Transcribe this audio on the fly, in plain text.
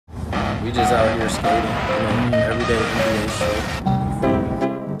We just out here skating, everyday NBA shit.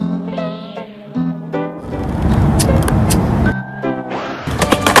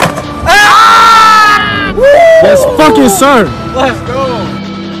 Yes, fucking sir. Let's go.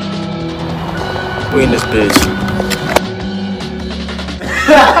 We in this bitch.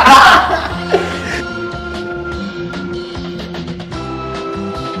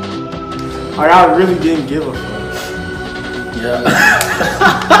 I really didn't give a fuck. Yeah.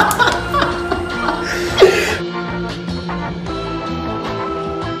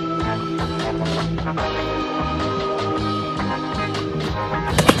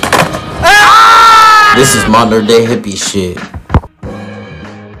 This is modern day hippie shit.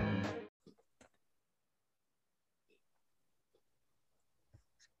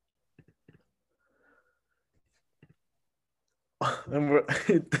 And we're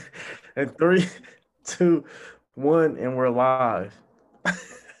at 3, 2, 1, and we're live.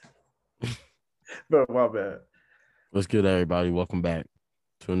 Bro, my bad. What's good, everybody? Welcome back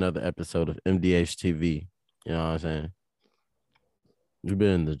to another episode of MDH TV. You know what I'm saying? You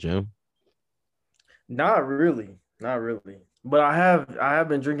been in the gym? Not really. But I have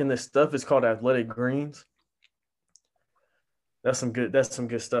been drinking this stuff. It's called Athletic Greens. That's some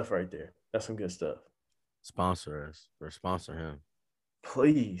good stuff right there. That's some good stuff. Sponsor us or sponsor him.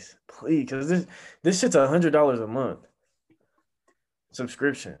 Please, because this shit's $100 a month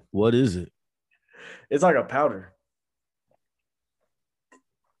subscription. What is it? It's like a powder.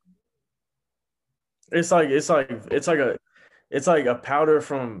 It's like a powder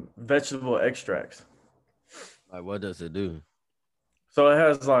from vegetable extracts. Like, what does it do? So it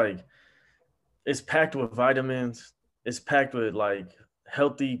has it's packed with vitamins. It's packed with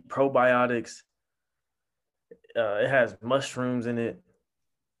healthy probiotics. It has mushrooms in it.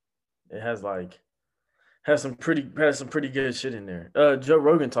 It has some pretty good shit in there. Joe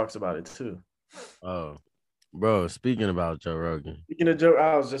Rogan talks about it too. Oh, bro. Speaking about Joe Rogan. Speaking of Joe,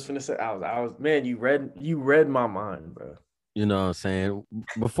 I was just gonna say, I was man, you read my mind, bro. You know what I'm saying?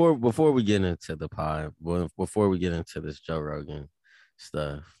 Before we get into the pod, before we get into this Joe Rogan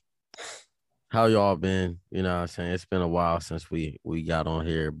stuff, how y'all been? You know what I'm saying? It's been a while since we got on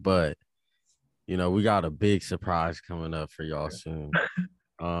here, but you know, we got a big surprise coming up for y'all soon.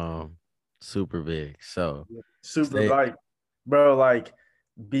 Super big. So hella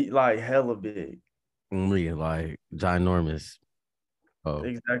big. Like ginormous. Oh,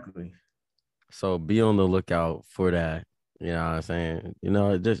 exactly. So be on the lookout for that. You know what I'm saying? You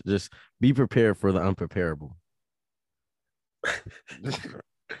know, just be prepared for the unpreparable.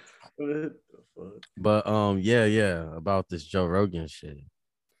 But yeah, about this Joe Rogan shit.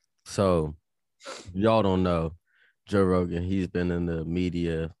 So y'all don't know Joe Rogan, he's been in the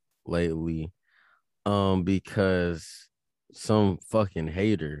media lately because some fucking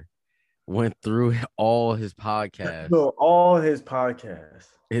hater went through all his podcasts. No, all his podcasts.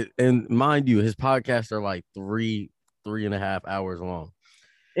 And mind you, his podcasts are like 3.5 hours long.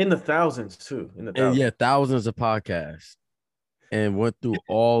 In the thousands too. And yeah, thousands of podcasts. And went through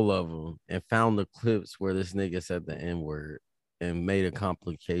all of them and found the clips where this nigga said the N-word and made a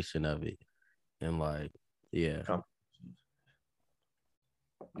complication of it. And yeah.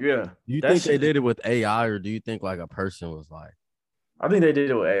 Yeah. Do you think they did it with AI, or do you think like a person was like? I think they did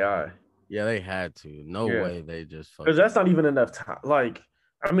it with AI. Yeah, they had to. No way they just because that's not even enough time. I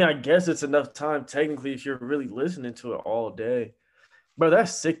guess it's enough time technically if you're really listening to it all day. Bro,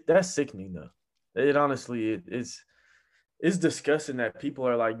 that's sick. That's sickening though. It honestly it's disgusting that people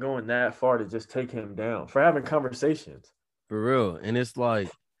are going that far to just take him down for having conversations. For real. And it's like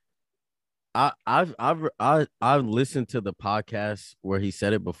I've listened to the podcast where he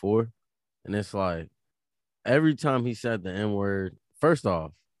said it before, and it's like every time he said the N-word, first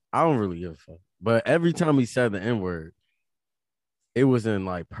off, I don't really give a fuck. But every time he said the N-word, it was in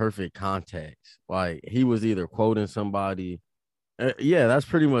perfect context. Like he was either quoting somebody. Yeah, that's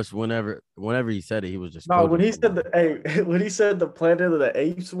pretty much whenever he said it, he was just. No, when he said when he said the Planet of the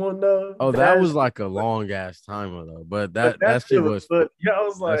Apes one though. Oh, that was like a long ass timer though. But that shit was. Yeah, I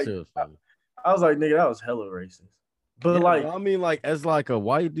was like, nigga, that was hella racist. But I mean, as a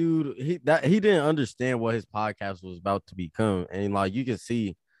white dude, he didn't understand what his podcast was about to become, and you can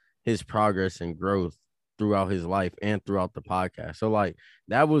see his progress and growth throughout his life and throughout the podcast. So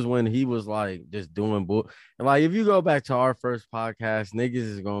that was when he was just doing bull. And if you go back to our first podcast, niggas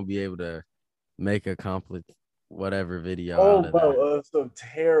is gonna be able to make a complete whatever video. Oh, bro, some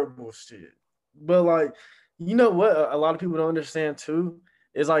terrible shit. But you know what? A lot of people don't understand too.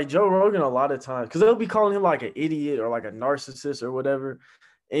 It's Joe Rogan a lot of times, because they'll be calling him an idiot or a narcissist or whatever.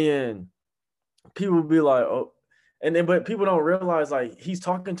 And people will be like, oh, And then, but people don't realize like he's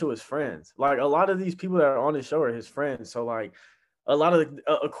talking to his friends. Like a lot of these people that are on his show are his friends. So like a lot of,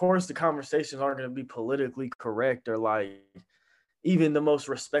 of course, the conversations aren't going to be politically correct or like even the most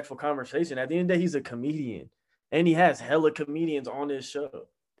respectful conversation. At the end of the day, he's a comedian, and he has hella comedians on his show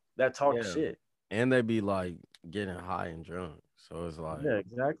that talk Yeah. shit. And they be like getting high and drunk. So it's like Yeah,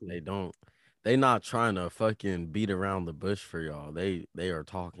 exactly. they not trying to fucking beat around the bush for y'all. They are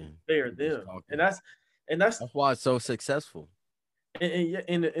talking. They are They just them, talking. and that's That's why it's so successful.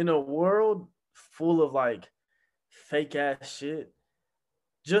 in a world full of like fake ass shit.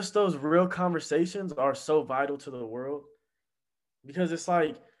 Just those real conversations are so vital to the world because it's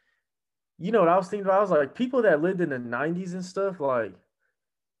like, you know what I was thinking about? I was like, people that lived in the 90s and stuff, like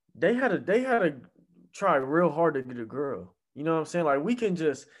they had to try real hard to get a girl. You know what I'm saying? Like we can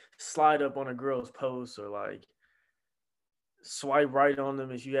just slide up on a girl's post or like swipe right on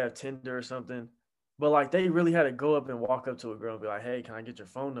them if you have Tinder or something. But like they really had to go up and walk up to a girl and be like, "Hey, can I get your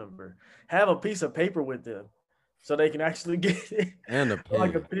phone number?" Have a piece of paper with them so they can actually get it. And a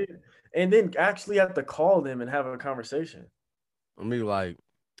Like a pen. pen. And then actually have to call them and have a conversation. I mean, like,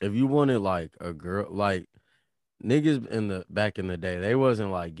 if you wanted like a girl, like niggas in the back in the day, they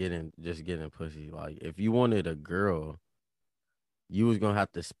wasn't like getting pussy. Like, if you wanted a girl, you was gonna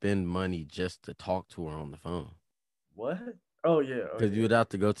have to spend money just to talk to her on the phone. What? Oh yeah. Oh Cause you yeah. would have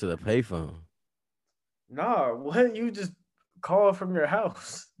to go to the payphone. Nah, what? You just call from your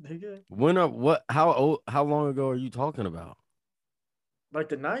house, nigga. How long ago are you talking about? Like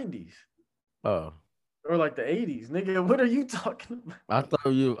the 90s Oh, or like the 80s, nigga. What are you talking about? I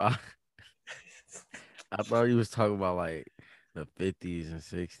thought you I thought you was talking about like the 50s and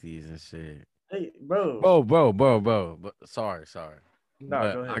 60s and shit. Hey, bro. Bro. But sorry. Nah,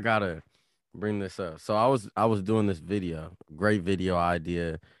 But go I ahead. gotta bring this up. So I was doing this video. Great video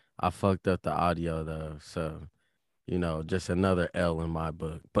idea. I fucked up the audio though. So, just another L in my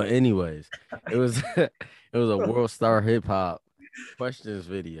book. But anyways, it was it was a World Star Hip Hop questions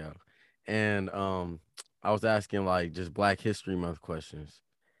video. And I was asking like just Black History Month questions.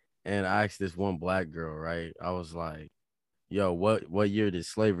 And I asked this one black girl, right? I was like, yo, what year did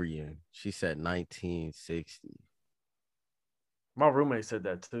slavery end? She said 1960. My roommate said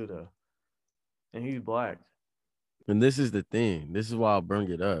that too, though, and he's black. And this is the thing. This is why I'll bring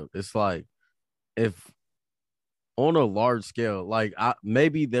it up. It's like if on a large scale, like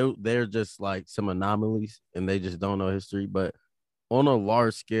maybe they're just like some anomalies and they just don't know history, but on a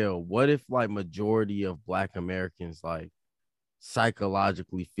large scale, what if like majority of black Americans like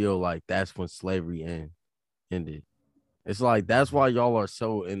psychologically feel like that's when slavery ended? It's like that's why y'all are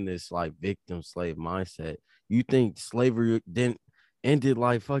so in this like victim slave mindset. You think slavery didn't ended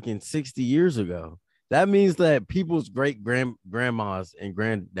like fucking 60 years ago. That means that people's great grandmas and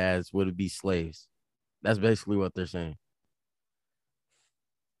granddads would be slaves. That's basically what they're saying.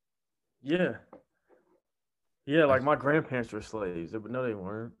 Yeah, yeah. Like That's, my grandparents were slaves, but no, they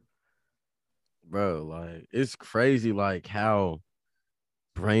weren't. bro, like it's crazy like how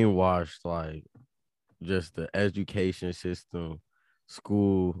brainwashed like just the education system,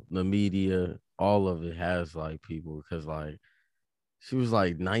 school, the media, all of it has like people because like she was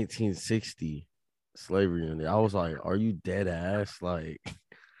like 1960 slavery in there. I was like, are you dead ass? Like,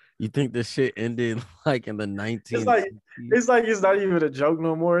 you think this shit ended like in the It's like 1960s? it's not even a joke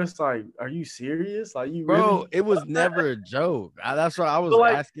no more. It's like, are you serious? Like you Bro, really? it was never a joke. That's why I was But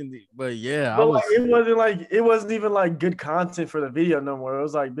like, asking. But yeah, I but like, was. it wasn't even like good content for the video no more. It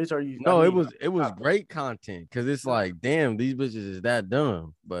was like, bitch, are you? I No, it mean, was it was great content because it's like, damn, these bitches is that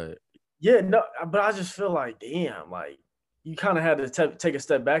dumb. But yeah, no, but I just feel like, damn, like you kind of had to take a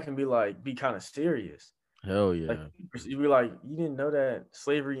step back and be like, be kind of serious. hell Like yeah, you be like, you didn't know that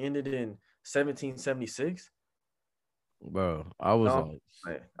slavery ended in 1776? bro. I was No,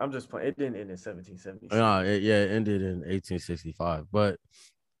 like, I'm just playing. It didn't end in 1776. nah, it ended in 1865. But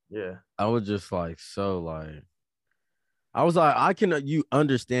Yeah, I was just like, so like. I was like, I can you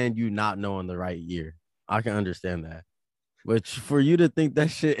understand you not knowing the right year. I can understand that. But for you to think that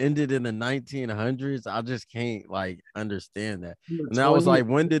shit ended in the 1900s, I just can't like understand that. And then I was 20. like,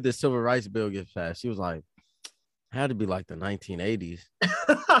 when did the civil rights bill get passed? She was like, had to be like the 1980s.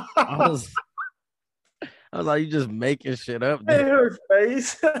 I was I was like, you just making shit up In then. her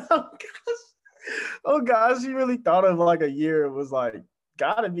face. Oh gosh, she really thought of like a year. It was like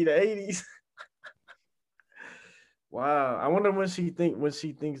gotta be the 80s. Wow. I wonder when she thinks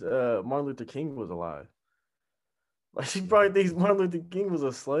Martin Luther King was alive. Like she probably thinks Martin Luther King was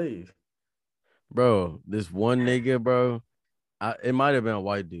a slave. Bro, this one nigga, bro, it might have been a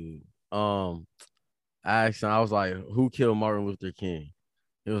white dude. I asked him, I was like, who killed Martin Luther King?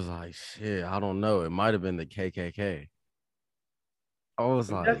 He It was like shit. I don't know. It might have been the KKK. I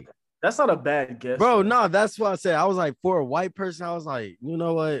was like, That's not a bad guess, bro, though. no, that's what I said. I was like, for a white person, I was like, you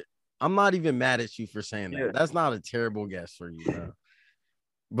know what? I'm not even mad at you for saying that. Yeah. That's not a terrible guess for you, bro.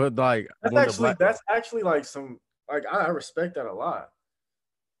 But like, That's actually like some like I respect that a lot.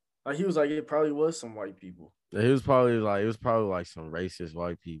 Like he was like it probably was some white people. it was probably like some racist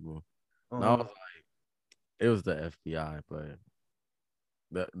white people. And I was like, it was the FBI, but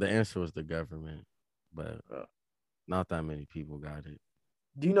the answer was the government. But not that many people got it.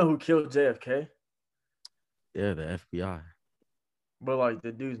 Do you know who killed JFK? Yeah, the FBI. But like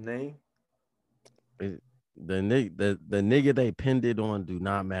the dude's name? The nigga they pinned it on do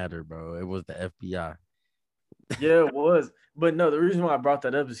not matter, bro. It was the FBI. Yeah, it was. But no, the reason why I brought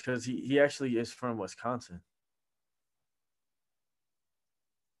that up is because he actually is from Wisconsin.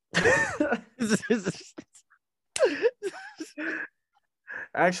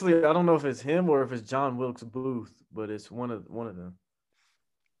 Actually, I don't know if it's him or if it's John Wilkes Booth, but it's one of them.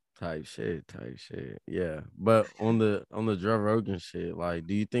 Type shit. Yeah. But on the Joe Rogan shit, like,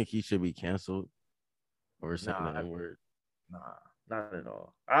 do you think he should be canceled or saying the N-word? Nah, not at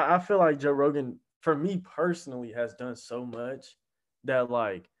all. I feel like Joe Rogan, for me personally, has done so much that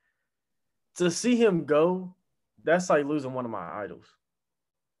like to see him go, that's like losing one of my idols.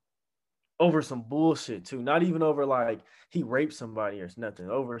 Over some bullshit too. Not even over like he raped somebody or nothing.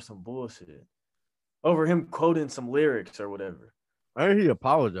 Over some bullshit. Over him quoting some lyrics or whatever. I heard he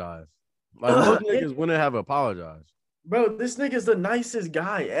apologized. Like most niggas wouldn't have apologized. Bro, this nigga's the nicest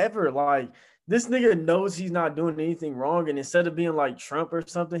guy ever. Like, this nigga knows he's not doing anything wrong. And instead of being like Trump or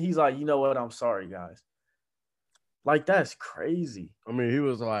something, he's like, you know what? I'm sorry, guys. Like, that's crazy. I mean, he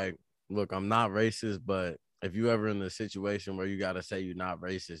was like, look, I'm not racist, but if you ever in a situation where you gotta say you're not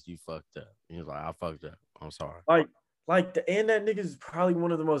racist, you fucked up. He was like, I fucked up. I'm sorry. And that nigga is probably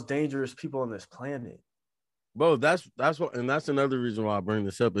one of the most dangerous people on this planet. Bro, that's what, and that's another reason why I bring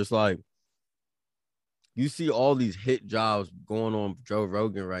this up. It's like you see all these hit jobs going on Joe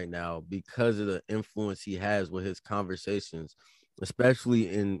Rogan right now because of the influence he has with his conversations, especially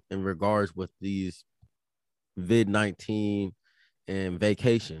in regards with these COVID-19 and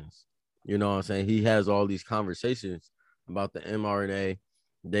vacations. You know what I'm saying? He has all these conversations about the mRNA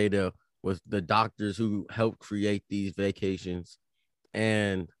data with the doctors who helped create these vacations.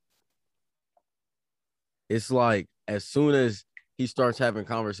 And it's like as soon as he starts having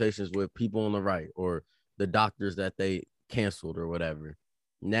conversations with people on the right or the doctors that they canceled or whatever,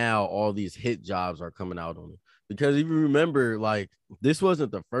 now all these hit jobs are coming out on it. Because if you remember, like, this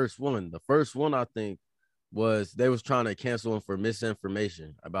wasn't the first one. The first one, I think, was they was trying to cancel him for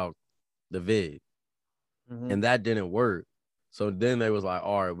misinformation about the vid. Mm-hmm. And that didn't work. So then they was like,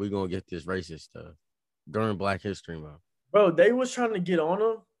 all right, we're going to get this racist stuff during Black History Month. Bro, they was trying to get on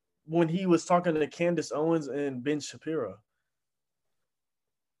him when he was talking to Candace Owens and Ben Shapiro.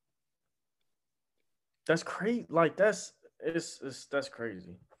 That's crazy. Like, that's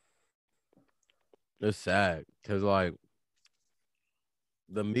crazy. It's sad because, like,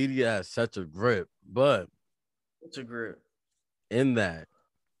 the media has such a grip, but such a grip. In that,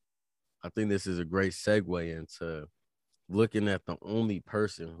 I think this is a great segue into looking at the only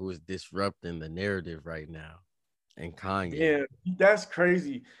person who is disrupting the narrative right now, and Kanye. Yeah, that's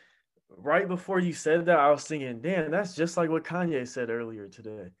crazy. Right before you said that, I was thinking, damn, that's just like what Kanye said earlier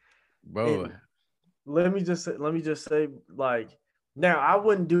today. Bro, and let me just say, like, now I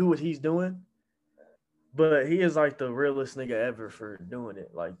wouldn't do what he's doing, but he is like the realest nigga ever for doing it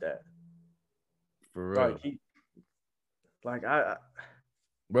like that. For real.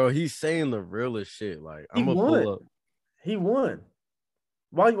 Bro, he's saying the realest shit. Like, I'm gonna pull up. He won.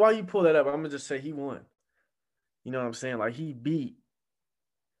 Why you pull that up? I'm gonna just say he won. You know what I'm saying? Like, he beat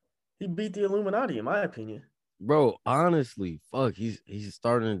the Illuminati, in my opinion. Bro, honestly, fuck, he's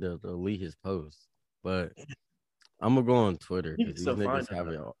starting to delete his posts. But I'm gonna go on Twitter because these niggas have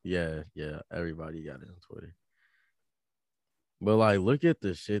it. Yeah, everybody got it on Twitter. But like, look at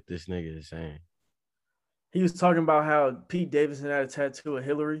the shit this nigga is saying. He was talking about how Pete Davidson had a tattoo of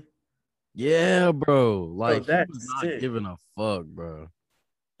Hillary. Yeah, bro. Like, bro, he was not giving a fuck, bro.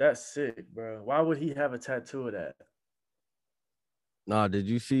 That's sick, bro. Why would he have a tattoo of that? Nah, did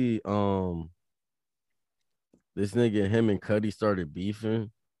you see this nigga, him and Cudi started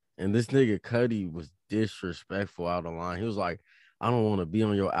beefing? And this nigga Cudi was disrespectful out of line. He was like, I don't want to be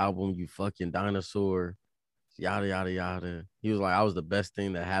on your album, you fucking dinosaur. Yada, yada, yada. He was like, I was the best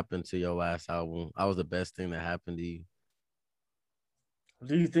thing that happened to your last album. I was the best thing that happened to you.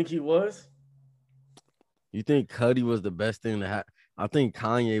 Do you think he was? You think Cudi was the best thing that happened? I think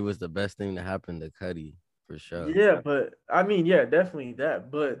Kanye was the best thing that happened to Cudi for sure. Yeah, but I mean, yeah, definitely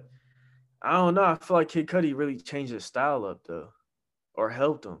that. But I don't know. I feel like Kid Cudi really changed his style up though, or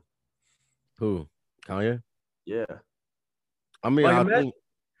helped him. Who? Kanye? Yeah. I mean, Like I imagine,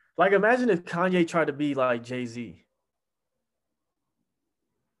 think, imagine if Kanye tried to be like Jay-Z.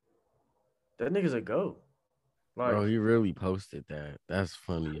 That nigga's a goat. bro, Like, he really posted that. That's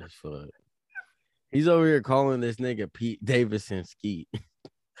funny as fuck. He's over here calling this nigga Pete Davidson Skeet.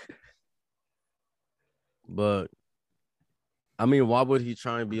 But I mean, why would he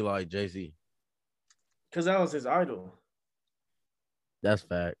try and be like Jay-Z? cause that was his idol. That's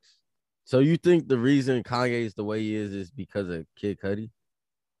facts. So you think the reason Kanye is the way he is because of Kid Cudi?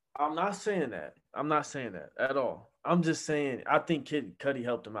 I'm not saying that. I'm not saying that at all. I'm just saying I think Kid Cudi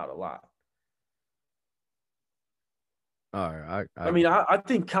helped him out a lot. All right, I mean, I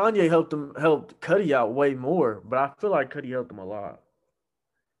think Kanye helped Cudi out way more, but I feel like Cudi helped him a lot.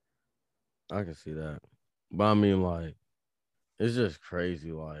 I can see that. But I mean, like, it's just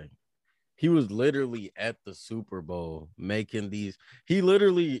crazy. Like, he was literally at the Super Bowl making these. He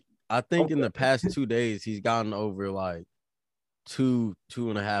literally, I think in Okay. the past 2 days, he's gotten over like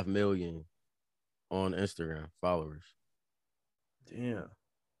 2.5 million on Instagram followers. Damn.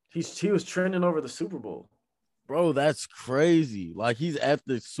 He was trending over the Super Bowl. Bro, that's crazy. Like, he's at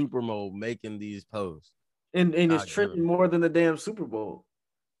the Super Bowl making these posts. And it's God trending damn. more than the damn Super Bowl.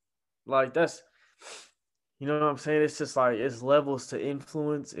 Like that's you know what I'm saying? It's just like it's levels to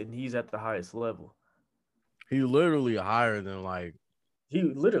influence and he's at the highest level. He literally higher than like He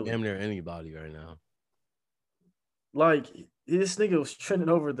literally damn near anybody right now. like this nigga was trending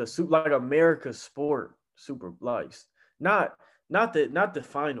over the super like America's sport super likes. Not the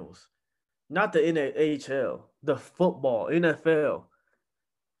finals, not the NHL, the football, NFL.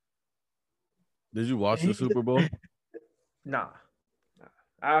 Did you watch the He, Super Bowl? nah.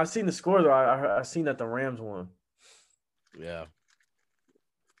 I seen the score though. I seen that the Rams won. Yeah.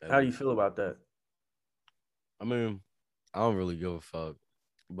 How do you feel about that? I mean, I don't really give a fuck,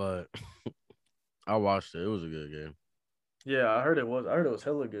 but I watched it. It was a good game. Yeah, I heard it was. I heard it was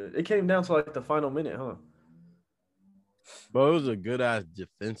hella good. It came down to like the final minute, huh? But it was a good ass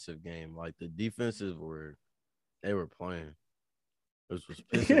defensive game. Like the defenses they were playing. This was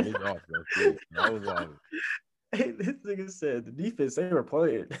pissing me off. Bro. I was like, Hey, this nigga said the defense they were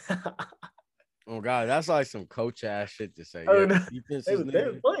playing. oh god, that's like some coach ass shit to say. Oh Yeah, no, defense they is were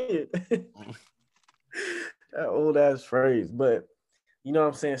nigga. playing. That old ass phrase, but you know what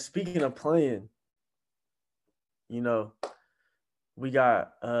I'm saying. Speaking of playing, you know, we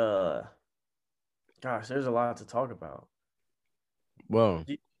got gosh, there's a lot to talk about. Well,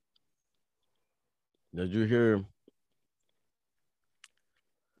 did you hear?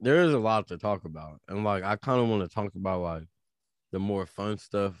 There is a lot to talk about, and like I kind of want to talk about like the more fun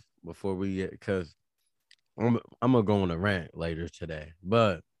stuff before we get because I'm gonna go on a rant later today,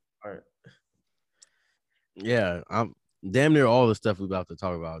 but All right. yeah, I'm damn near all the stuff we're about to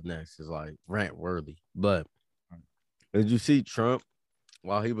talk about next is like rant worthy. But did you see Trump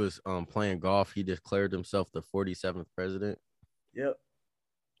while he was playing golf? He declared himself the 47th president. Yep.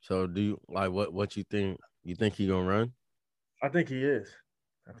 So do you like what you think? You think he gonna run? I think he is.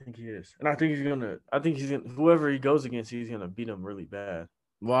 I think he is, and I think he's gonna. I think he's gonna. Whoever he goes against, he's gonna beat him really bad.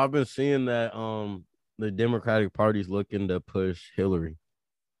 Well, I've been seeing that the Democratic Party's looking to push Hillary.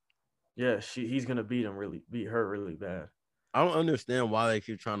 Yeah, he's gonna beat her really bad. I don't understand why they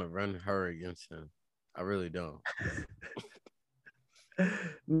keep trying to run her against him. I really don't.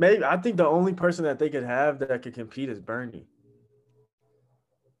 Maybe I think the only person that they could have that could compete is Bernie,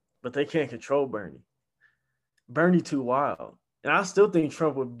 but they can't control Bernie. Bernie too wild, and I still think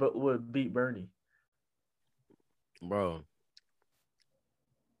Trump would beat Bernie. Bro,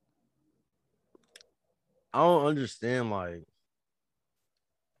 I don't understand like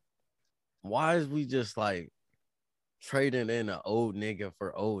why is we just like trading in an old nigga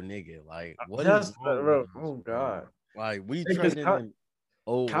for old nigga? Like, what is wrong with Bro. us, Oh bro? God, Like, we because trading in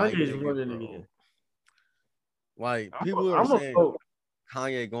old white Kanye's nigga running for again. old. Like, people are I'm a saying vote.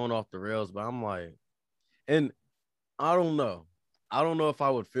 Kanye going off the rails, but I'm like, and I don't know. I don't know if I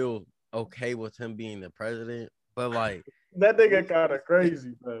would feel okay with him being the president, but like, That nigga kind of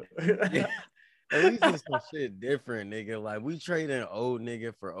crazy, bro. yeah, at least it's some shit different, nigga. Like, we trading old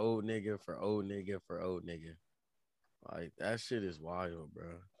nigga for old nigga for old nigga for old nigga. Like, that shit is wild, bro.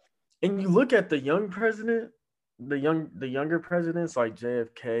 And you look at the young president, the younger presidents like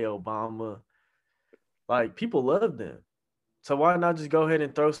JFK, Obama, like people love them. So why not just go ahead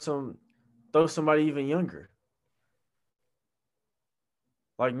and throw somebody even younger?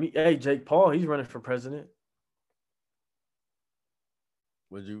 Like me, hey, Jake Paul, he's running for president.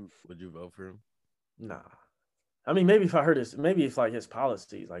 Would you vote for him? Nah, I mean, maybe if I heard his, maybe if like his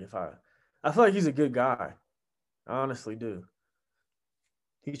policies, like I feel like he's a good guy. I honestly do.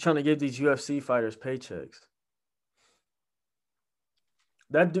 He's trying to give these UFC fighters paychecks.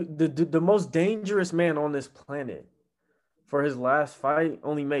 That the most dangerous man on this planet for his last fight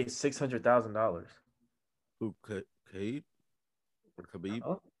only made $600,000. Who could Khabib or Khabib?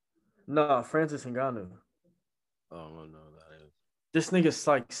 Oh. No, Francis Ngannou. Oh, I don't know who that is. This nigga's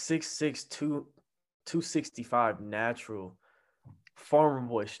like 6'6", 265 natural farmer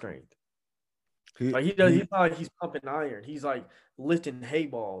boy strength. Like he's not like he's pumping iron. He's like lifting hay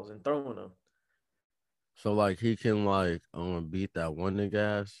balls and throwing them. So like he can like beat that one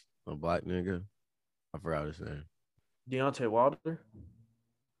nigga ass, a black nigga. I forgot his name. Deontay Wilder.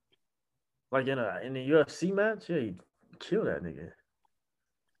 Like in a UFC match, yeah, he'd kill that nigga.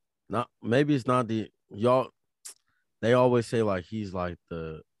 Not maybe it's not the y'all. They always say like he's like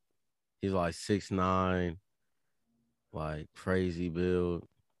 6'9", like crazy build.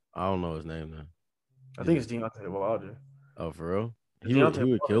 I don't know his name now. I think it's Deontay Wilder. Oh, for real? He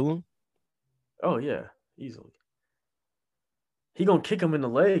would kill him? Oh yeah, easily. He gonna kick him in the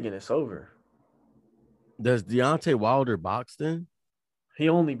leg and it's over. Does Deontay Wilder box then? He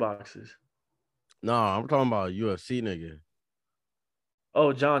only boxes. No, I'm talking about a UFC nigga.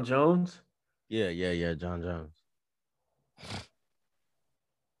 Oh, John Jones? Yeah, John Jones.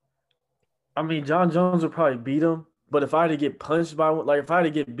 I mean, John Jones would probably beat him, but if I had to get punched by one, like if I had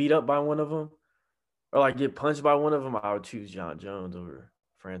to get beat up by one of them, or like get punched by one of them, I would choose John Jones over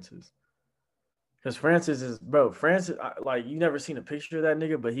Francis. Because Francis is, bro, Francis, like you never seen a picture of that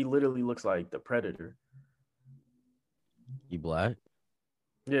nigga, but he literally looks like the Predator. He black?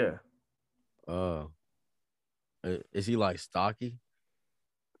 Yeah. Is he like stocky?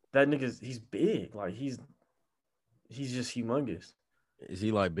 That he's big. Like he's just humongous. Is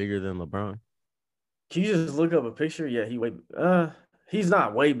he like bigger than LeBron? Can you just look up a picture? Yeah, he's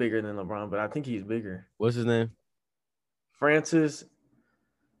not way bigger than LeBron, but I think he's bigger. What's his name? Francis,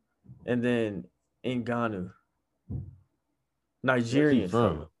 and then Ngannou. Nigerian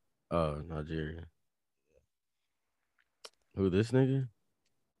from? Oh, Nigeria. Who, this nigga?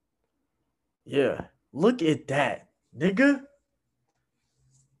 Yeah. Look at that, nigga.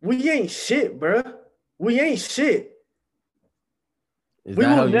 We ain't shit, bruh. We ain't shit. Is that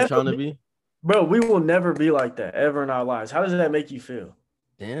how you trying to be? Bro, we will never be like that ever in our lives. How does that make you feel?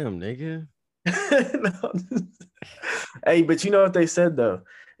 Damn, nigga. Hey, but you know what they said, though?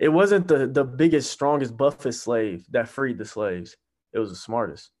 It wasn't the biggest, strongest, buffest slave that freed the slaves. It was the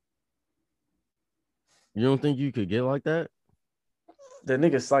smartest. You don't think you could get like that? The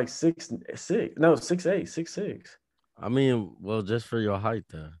nigga's like 6'6". No, 6'8", 6'6". I mean, well, just for your height,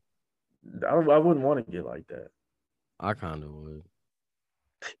 though. I wouldn't want to get like that. I kind of would.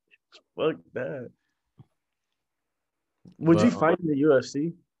 Fuck that. Would you fight in the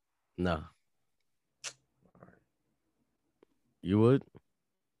UFC? No. You would?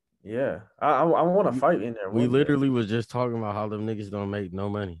 Yeah. I want to fight in there. We literally was just talking about how them niggas don't make no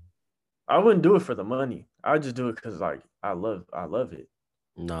money. I wouldn't do it for the money. I just do it because like I love it.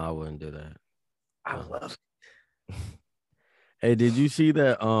 No, I wouldn't do that. I love it. Hey, did you see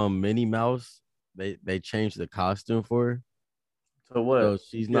that Minnie Mouse? They changed the costume for her. So what? So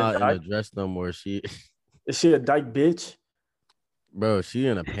she's not in a dress no more. Is she a dyke bitch? Bro, she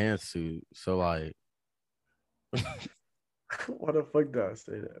in a pantsuit. So like why the fuck did I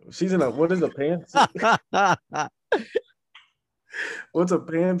say that? She's in what is a pantsuit? What's a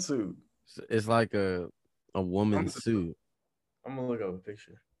pantsuit? It's like a woman's suit. I'm gonna look up a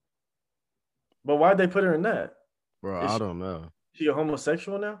picture. But why'd they put her in that? Bro, I don't know. Is she a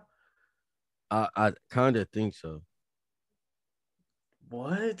homosexual now? I kind of think so.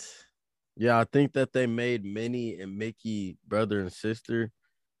 What? Yeah, I think that they made Minnie and Mickey brother and sister,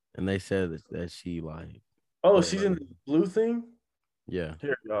 and they said that she like. Oh, she's in the blue thing? Yeah.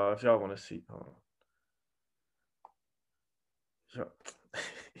 Here, y'all, if y'all want to see. Hold on.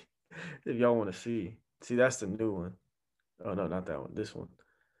 If y'all want to see. See, that's the new one. Oh, no, not that one. This one.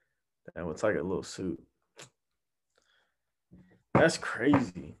 That one's like a little suit. That's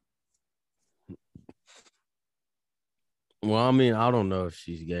crazy. Well, I mean, I don't know if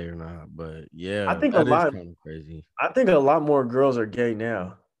she's gay or not, but yeah, I think that is kind of crazy. I think a lot more girls are gay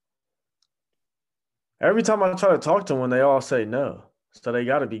now. Every time I try to talk to them, they all say no. So they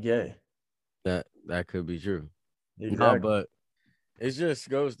got to be gay. That could be true. Exactly. No, but it just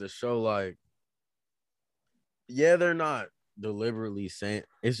goes to show, like, yeah, they're not deliberately saying.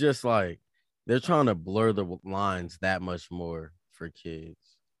 It's just like they're trying to blur the lines that much more for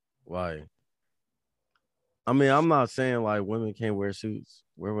kids. Like, I mean, I'm not saying like women can't wear suits,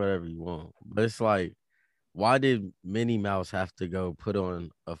 wear whatever you want, but it's like why did Minnie Mouse have to go put on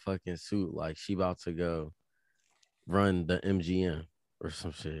a fucking suit like she about to go run the MGM or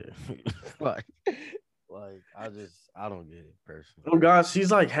some shit? like, I don't get it personally. Oh God,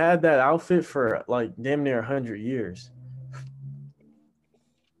 she's like had that outfit for like damn near 100 years,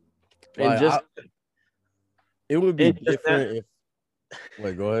 and Like, just it would be and just now, different if.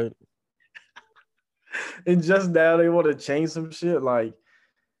 Wait, go ahead. and just now they want to change some shit. Like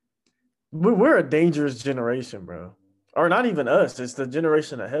we're a dangerous generation, bro. Or not even us. It's the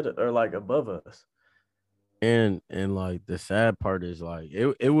generation ahead of, or like above us. And like the sad part is like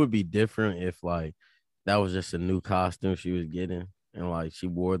it would be different if like that was just a new costume she was getting and like she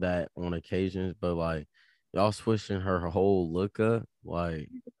wore that on occasions, but like y'all switching her whole look up, like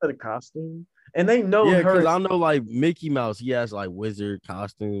The costume, and they know yeah, her, because I know like Mickey Mouse, he has like wizard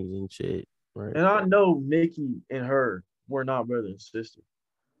costumes and shit, right? and I know Mickey and her were not brother and sister.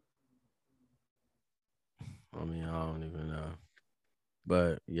 I mean, I don't even know,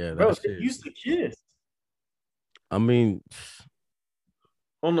 but yeah, Bro, that they shit. used to kiss I mean,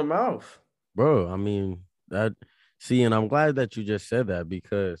 on the mouth. bro, I mean that. See, and I'm glad that you just said that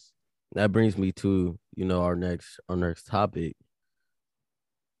because that brings me to our next topic.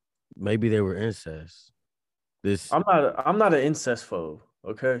 Maybe they were incest. This I'm not an incest phobe.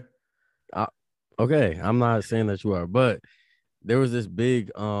 Okay. I, okay, I'm not saying that you are, but there was this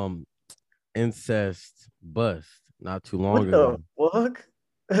big incest bust not too long What the ago.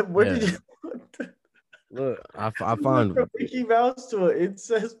 fuck? Where did Yeah, you look, I you went find from Mickey Mouse to an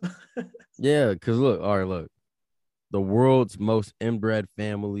incest? yeah, because look, all right, look, the world's most inbred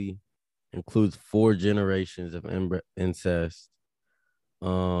family includes 4 generations of incest.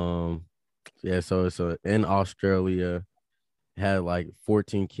 Um, yeah, so in Australia had like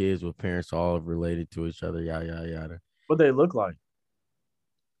 14 kids with parents all related to each other, yada yada yada. What they look like?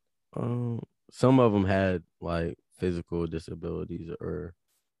 Um, some of them had like physical disabilities or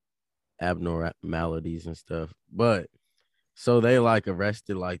abnormalities and stuff. But so they like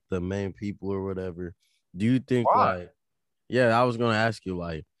arrested like the main people or whatever. Do you think Why? like yeah, I was gonna ask you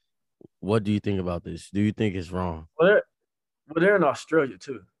like what do you think about this? Do you think it's wrong? Well, they're in Australia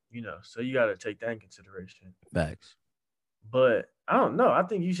too, so you got to take that in consideration. Facts. But I don't know. I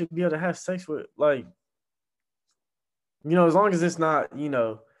think you should be able to have sex with, like, as long as it's not,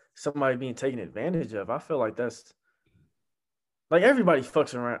 somebody being taken advantage of. I feel like that's like everybody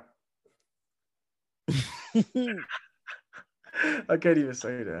fucks around. I can't even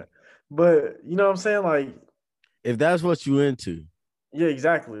say that. But you know what I'm saying? Like, If that's what you into, yeah,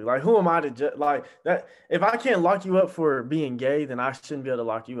 exactly. Like, who am I to like that? If I can't lock you up for being gay, then I shouldn't be able to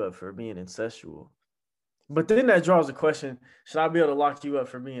lock you up for being incestual. But then that draws the question: should I be able to lock you up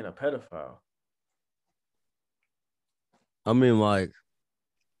for being a pedophile? I mean like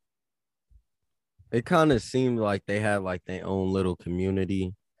it kind of seemed like they had like their own little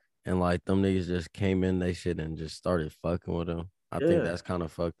community and like them niggas just came in they shit and just started fucking with them. I think Yeah. that's kind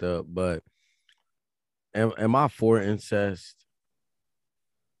of fucked up. But am I for incest?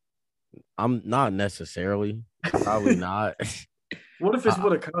 I'm not necessarily. Probably not. What if it's I,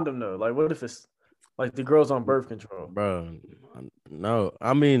 with a condom though? Like, what if it's like the girls on birth control? bro, no.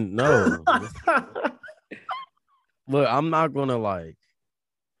 I mean, no. Look, I'm not gonna like.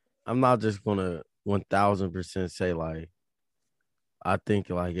 I'm not just gonna 1000% say like I think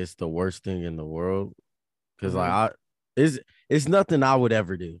like it's the worst thing in the world because like Mhm. it's it's nothing I would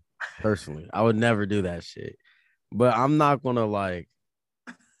ever do personally. I would never do that shit. But I'm not gonna like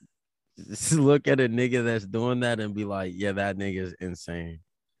just look at a nigga that's doing that and be like, yeah, that nigga is insane.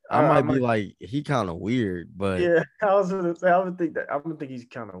 I I might be might, like, he kind of weird, but yeah. I was gonna say, I would think that. I would think he's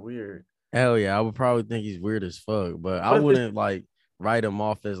kind of weird. hell yeah, I would probably think he's weird as fuck. But I What if it's wouldn't like write him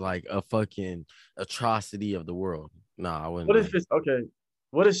off as like a fucking atrocity of the world. Nah, I wouldn't what do if it. it's okay?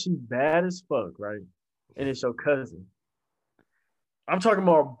 What if she's bad as fuck, right? And it's your cousin. I'm talking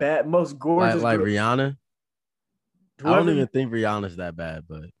about bad, most Like gorgeous like girl. Rihanna. I don't Whoever you even think Rihanna's that bad,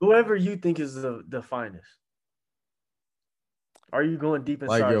 but whoever you think is the finest. Are you going deep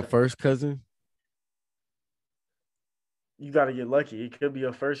like inside your her? first cousin, You got to get lucky. It could be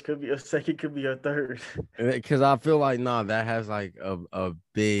your first, could be your second, could be your third. because I feel like nah, that has like a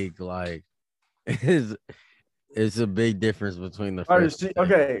big like it's a big difference between the All right, first and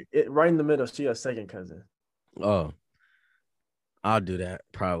second. okay, right in the middle. She a second cousin. Oh, I'll do that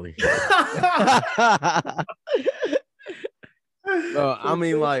probably. No, I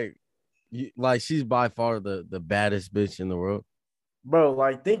mean like like she's by far the baddest bitch in the world. Bro,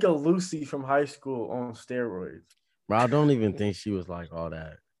 like think of Lucy from high school on steroids. Bro, I don't even think she was like all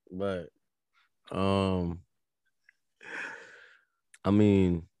that. But um I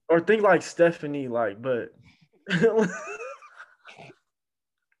mean Or think like Stephanie, like, but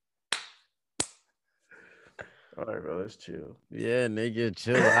all right, bro, let's chill. Yeah, nigga,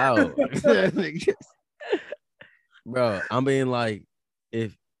 chill out. Nigga. Bro, I mean, like,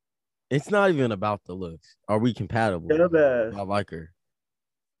 if it's not even about the looks. Are we compatible? Get up ass. I like her.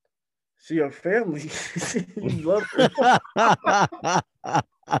 She your family. You love her.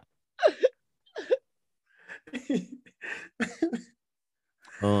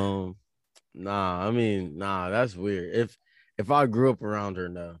 Nah, I mean, nah, that's weird. If I grew up around her,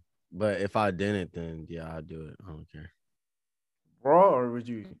 no. But if I didn't, then yeah, I'd do it. I don't care. Raw, or would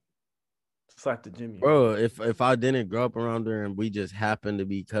you slap the Jimmy? Bro, if I didn't grow up around her and we just happened to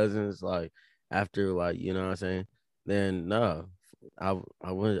be cousins, like after like, you know what I'm saying, then no. I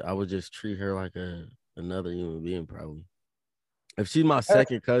would just treat her like another human being, probably. If she's my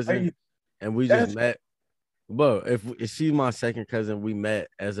second cousin Hey, and we just met, bro, if she's my second cousin, we met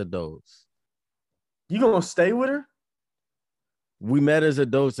as adults. you gonna stay with her? We met as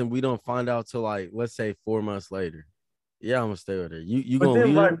adults and we don't find out till like, let's say 4 months later. Yeah, I'm gonna stay with her. You But gonna then,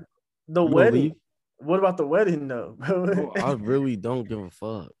 leave like, her? the You gonna wedding. leave? What about the wedding, though? Bro, I really don't give a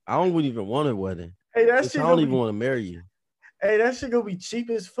fuck. I don't even want a wedding. Hey, that Bitch, shit I don't gonna even be. want to marry you. Hey, that shit gonna be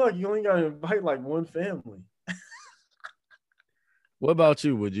cheap as fuck. You only gotta invite like one family. What about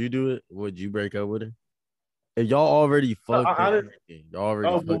you? Would you do it? Would you break up with her? If y'all already fucked, I- and everything, y'all already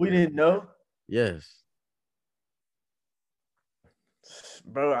Oh, fucked. but we and didn't know, Yes.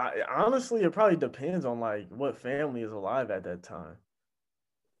 bro. Honestly, it probably depends on like what family is alive at that time.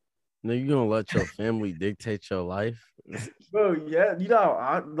 No, you gonna let your family dictate your life? Bro, yeah,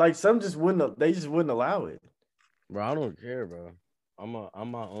 like some just wouldn't. They just wouldn't allow it. Bro, I don't care, bro. I'm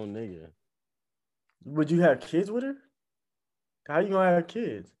my own nigga. Would you have kids with her? How you gonna have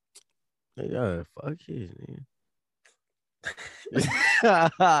kids? Yeah, fuck kids, nigga.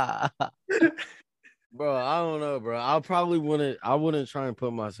 Bro, I don't know, bro. I wouldn't try and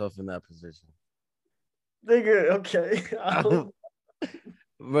put myself in that position. Nigga, okay.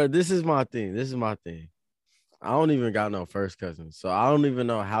 But this is my thing. I don't even got no first cousins. So I don't even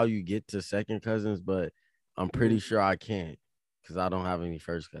know how you get to second cousins, but I'm pretty sure I can't because I don't have any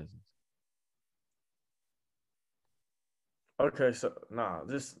first cousins. Okay, so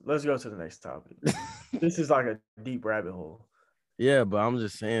let's go to the next topic. This is like a deep rabbit hole. Yeah, but I'm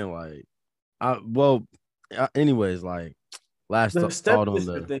just saying, like, anyways, like, last The thought on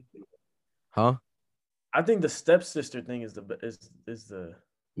stepsister the, thing. huh? I think the stepsister thing is the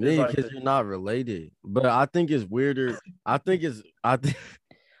Nigga, like because you're not related. But I think it's weirder. I think it's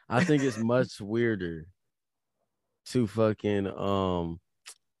much weirder to fuck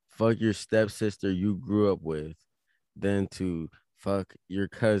your stepsister you grew up with than to fuck your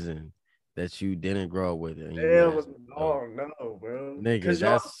cousin that you didn't grow up with. And you met as an adult. no, bro. Nigga, Because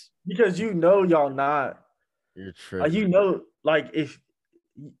y'all not. you're tripping. You know, like if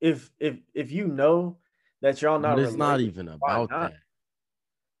you know that y'all not But it's related, not even why about not? that.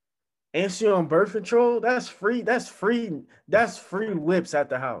 And she on birth control, that's free. That's free lips at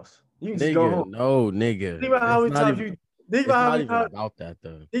the house. You can just go Nigga, home. no, nigga. Think about how many times you think It's about how not many even times about that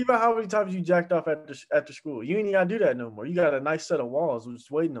though. think about how many times you jacked off after school. You ain't even gotta do that no more. You got a nice set of walls just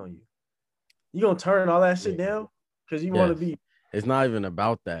waiting on you. You gonna turn all that shit Yeah. down because you want to Yes. be. It's not even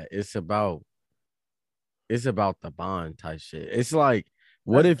about that. It's about the bond type shit. It's like,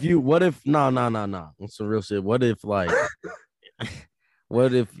 what if no. It's some real shit. What if like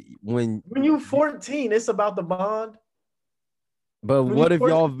what if when When you 14, it's about the bond. but When what you if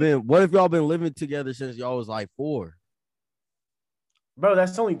 14, y'all been living together since y'all was like 4? bro,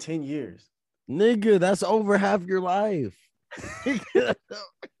 that's only 10 years. Nigga, that's over half your life.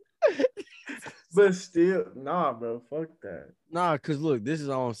 But still, nah, bro, fuck that. Nah, cause look, this is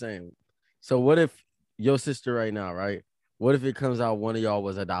all I'm saying. So what if your sister right now, right? What if it comes out one of y'all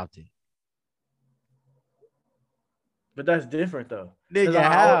was adopted? But that's different though. Nigga,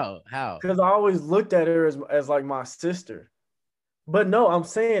 how? Because I always looked at her as like my sister. But no, I'm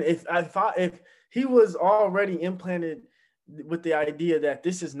saying if he was already implanted with the idea that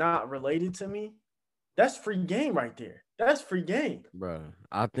this is not related to me, that's free game right there. That's free game. Bro,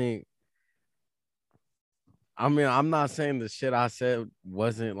 I mean, I'm not saying the shit I said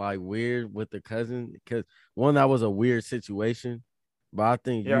wasn't like weird with the cousin, because one, that was a weird situation, but I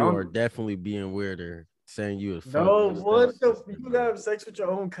think Yeah, you are definitely being weirder saying you was no, fucking what the stepsister, you bro. have sex with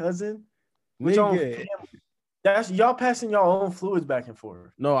your own cousin? With your own Nigga. family. That's y'all passing y'all own fluids back and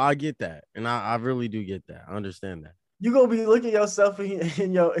forth. No, I get that. And I really do get that. I understand that. You gonna be looking yourself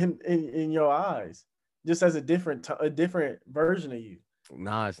in your eyes, just as a different version of you.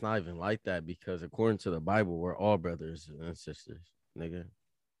 Nah, it's not even like that, because according to the Bible, we're all brothers and sisters, nigga.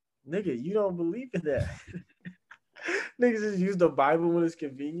 Nigga, you don't believe in that. Niggas just use the Bible when it's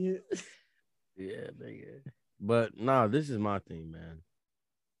convenient. Yeah, nigga. But nah, this is my thing, man.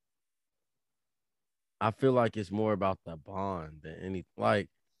 I feel like it's more about the bond than any. Like,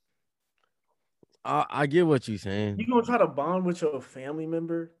 I get what you're saying. You gonna try to bond with your family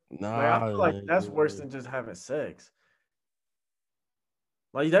member? Like, I Nah, feel like that's worse nigga. than just having sex.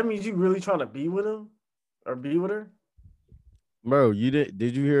 Like, that means you really trying to be with him or be with her? Bro, you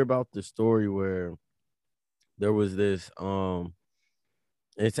did you hear about the story where there was this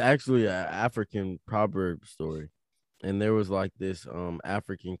it's actually an African proverb story. And there was like this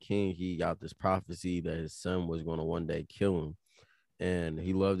African king, he got this prophecy that his son was going to one day kill him. And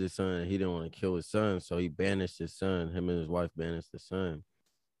he loved his son and he didn't want to kill his son, so he banished his son. Him and his wife banished the son,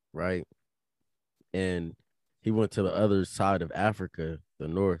 right? And he went to the other side of Africa, the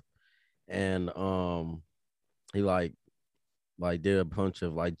north, and he like did a bunch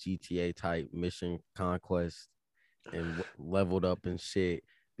of like GTA type mission conquest and leveled up and shit,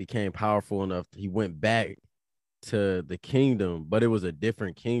 became powerful enough. He went back to the kingdom, but it was a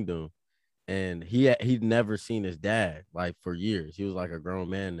different kingdom. And he'd never seen his dad like for years. He was like a grown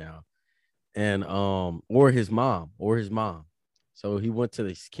man now. And or his mom. So he went to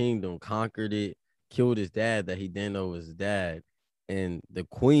this kingdom, conquered it, killed his dad that he didn't know was his dad. And the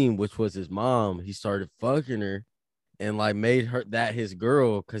queen, which was his mom, he started fucking her and like made her that his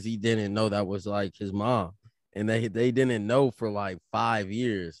girl because he didn't know that was like his mom. And they didn't know for like 5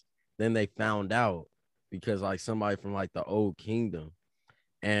 years. Then they found out because like somebody from like the old kingdom.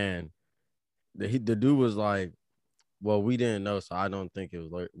 And the dude was like, well, we didn't know, so I don't think it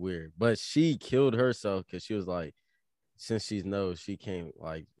was like weird. But she killed herself because she was like, since she knows, she can't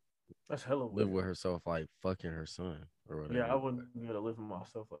like That's hella live weird. with herself, like fucking her son or Yeah, I whatever. wouldn't be able to live with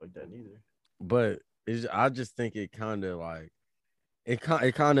myself like that neither. But I just think it kind of like it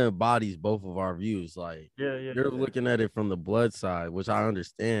kind of embodies both of our views. Like Yeah, yeah, you're yeah. looking at it from the blood side, which I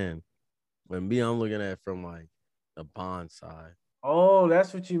understand. When me, I'm looking at it from like the bond side. Oh,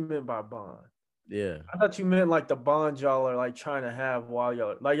 that's what you meant by bond. Yeah, I thought you meant like the bond y'all are like trying to have while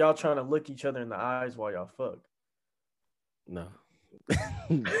y'all trying to look each other in the eyes while y'all fuck. no.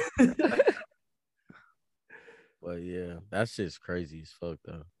 But yeah, that shit's crazy as fuck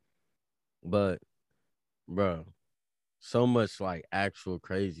though. But bro, so much like actual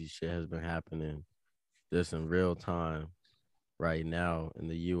crazy shit has been happening just in real time right now in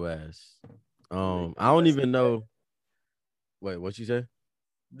the US. I don't US, even know. Wait, what you say?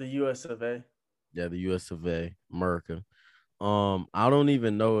 the US of A. Yeah, the US of A, America. I don't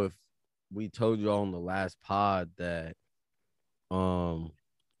even know if we told you all on the last pod that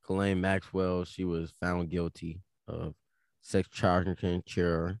Ghislaine Maxwell, she was found guilty of sex trafficking,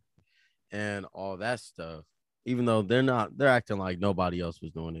 terror, and all that stuff. Even though they're acting like nobody else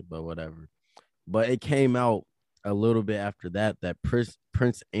was doing it, but whatever. But it came out a little bit after that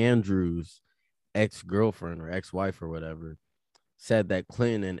Prince Andrew's ex-girlfriend or ex-wife or whatever said that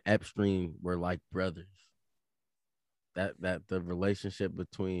Clinton and Epstein were like brothers. That the relationship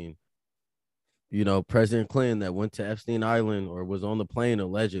between President Clinton that went to Epstein Island or was on the plane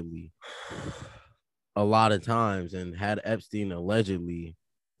allegedly a lot of times and had Epstein allegedly,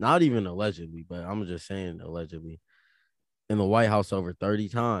 not even allegedly, but I'm just saying allegedly in the White House over 30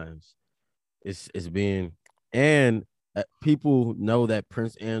 times. It's being and people know that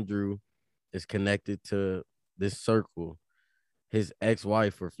Prince Andrew is connected to this circle. His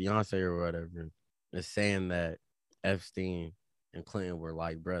ex-wife or fiance or whatever is saying that Epstein and Clinton were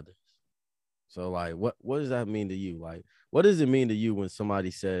like brothers. So like what does that mean to you? Like what does it mean to you when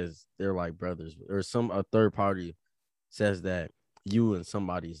somebody says they're like brothers or a third party says that you and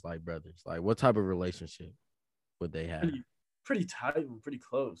somebody's like brothers? Like what type of relationship would they have? Pretty tight and pretty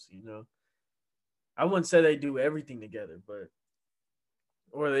close, you know. I wouldn't say they do everything together, but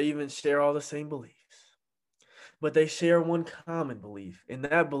or they even share all the same beliefs. But they share one common belief, and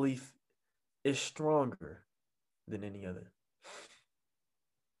that belief is stronger than any other.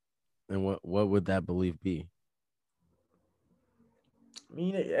 And what would that belief be? I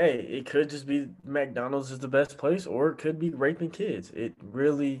mean, hey, it could just be McDonald's is the best place, or it could be raping kids. It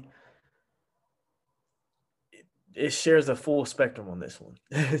really it shares a full spectrum on this one.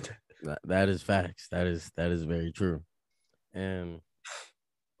 That is facts. That is very true. And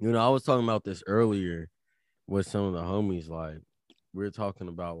I was talking about this earlier with some of the homies. Like we are talking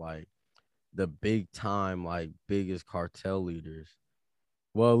about like the big time, like biggest cartel leaders.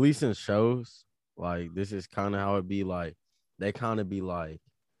 Well, at least in shows, like this is kind of how it be. Like they kind of be like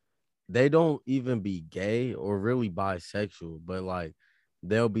they don't even be gay or really bisexual, but like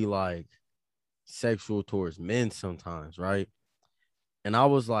they'll be like sexual towards men sometimes, right? And I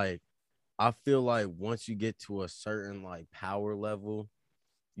was like, I feel like once you get to a certain like power level,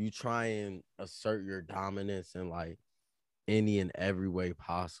 you try and assert your dominance in like any and every way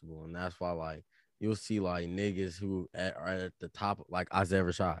possible. And that's why like you'll see like niggas who are at the top, like Isaiah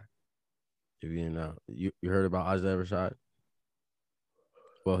Rashad. If you know, you heard about Isaiah Rashad?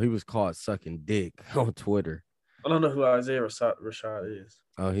 Well, he was caught sucking dick on Twitter. I don't know who Isaiah Rashad is.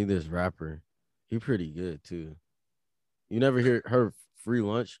 Oh, he this rapper. He pretty good too. You never hear her free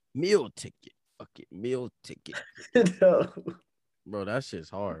lunch meal ticket, fucking meal ticket, No. bro. That shit's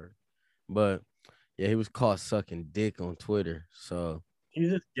hard. But yeah, he was caught sucking dick on Twitter. So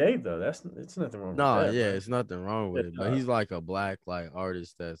He's just gay though. It's nothing wrong nah, with that. yeah, Bro. it's nothing wrong with it. But he's like a black like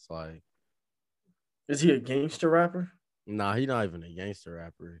artist that's like, Is he a gangster rapper? nah, he not even a gangster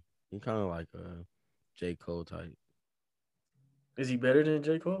rapper. He kind of like a J. Cole type. Is he better than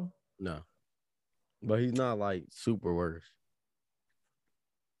J. Cole? No, but he's not like super worse.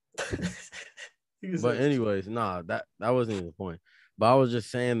 But anyways, nah, that wasn't even the point. But I was just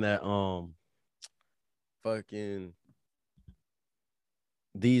saying that fucking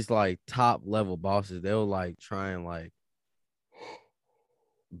these like top level bosses, they'll like try and like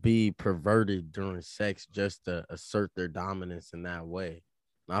be perverted during sex just to assert their dominance in that way.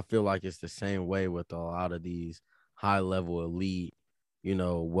 And I feel like it's the same way with a lot of these high level elite, you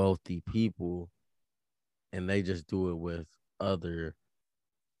know, wealthy people, and they just do it with other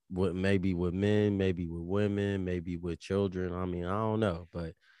maybe with men, maybe with women, maybe with children. I mean, I don't know,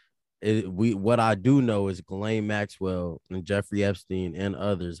 but what I do know is Ghislaine Maxwell and Jeffrey Epstein and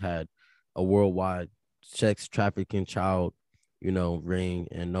others had a worldwide sex trafficking child, you know, ring,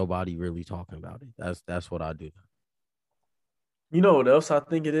 and nobody really talking about it. That's what I do know. You know what else I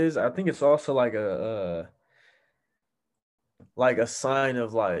think it is? I think it's also like a sign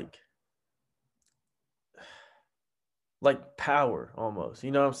of like power almost.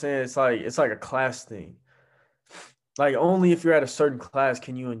 You know what I'm saying? It's like a class thing. Like only if you're at a certain class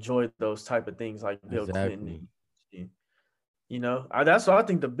can you enjoy those type of things like Bill Exactly. Clinton. You know, that's what I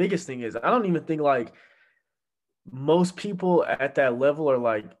think the biggest thing is. I don't even think like most people at that level are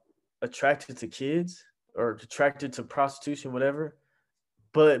like attracted to kids or attracted to prostitution, whatever.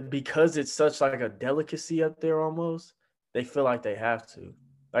 But because it's such like a delicacy up there almost, they feel like they have to.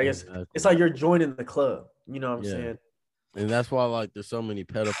 I guess it's Exactly. like you're joining the club. You know what I'm Yeah. saying? And that's why like there's so many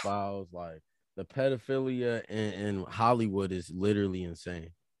pedophiles. Like the pedophilia in Hollywood is literally insane.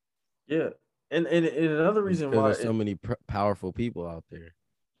 Yeah. And another reason Because why there's so many powerful people out there.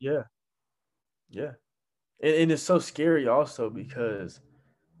 yeah, yeah. And it's so scary also because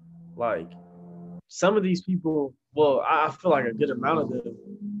like some of these people, well, I feel like a good amount of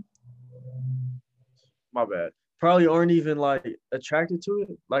them, my bad, probably aren't even like attracted to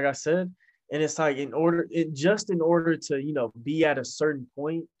it, like I said. And it's like in order to, you know, be at a certain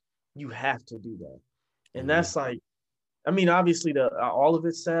point, you have to do that. And Mm-hmm. that's like, I mean, obviously the all of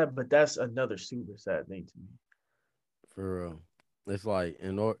it's sad, but that's another super sad thing to me. For real. It's like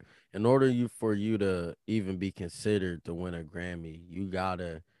in order for you to even be considered to win a Grammy, you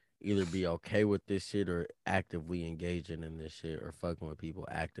gotta either be okay with this shit or actively engaging in this shit or fucking with people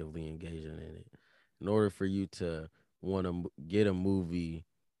actively engaging in it. In order for you to want to get a movie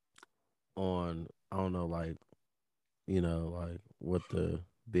on, I don't know, like, you know, like what the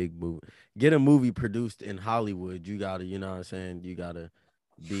big movie, get a movie produced in Hollywood, you gotta, you know what I'm saying? You gotta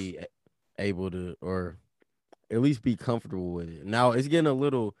be able to, or at least be comfortable with it. Now it's getting a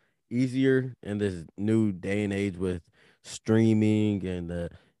little easier in this new day and age with streaming and the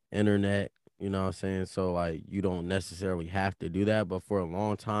internet, you know what I'm saying? So like you don't necessarily have to do that, but for a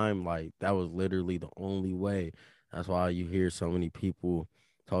long time, like that was literally the only way. That's why you hear so many people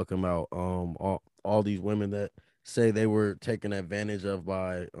talking about all these women that say they were taken advantage of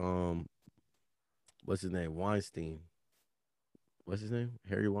by what's his name? Weinstein. What's his name?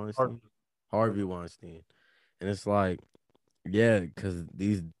 Harry Weinstein? Harvey Weinstein. And it's like, yeah, because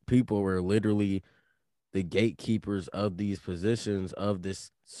these people were literally the gatekeepers of these positions, of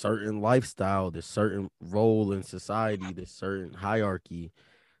this certain lifestyle, this certain role in society, this certain hierarchy,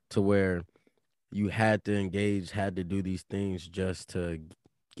 to where you had to engage, had to do these things just to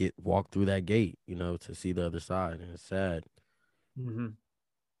walk through that gate, you know, to see the other side. And it's sad. Mm-hmm.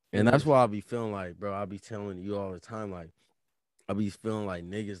 And that's why I be feeling like, bro, I be telling you all the time, like, I be feeling like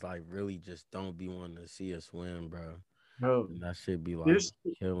niggas like really just don't be wanting to see us win, bro. Bro, And that should be like this,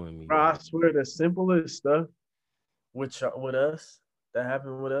 killing me, bro, bro. I swear the simplest stuff with us that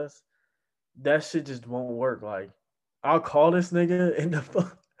happened with us, that shit just won't work. Like, I'll call this nigga and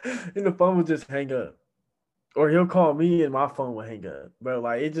the phone will just hang up. Or he'll call me and my phone will hang up. Bro,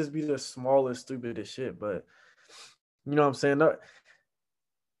 like it just be the smallest, stupidest shit. But you know what I'm saying?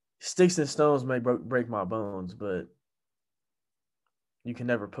 sticks and stones may break my bones, but you can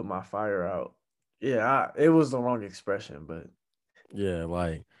never put my fire out. Yeah, it was the wrong expression, but Yeah,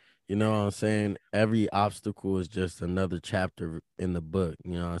 like, you know what I'm saying? Every obstacle is just another chapter in the book.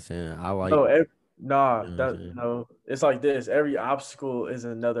 You know what I'm saying? I like, no, nah, you know what I'm that saying? no. It's like this. Every obstacle is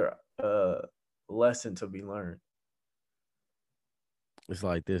another lesson to be learned. It's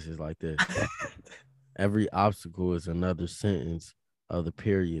like this. It's like this. Every obstacle is another sentence of the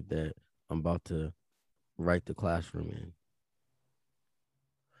period that I'm about to write the classroom in.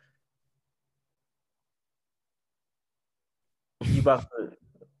 You about to?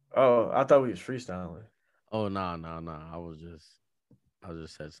 Oh, I thought we was freestyling. Oh, nah. I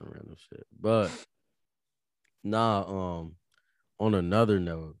just said some random shit. But nah, on another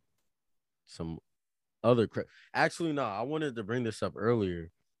note, some other actually, no, I wanted to bring this up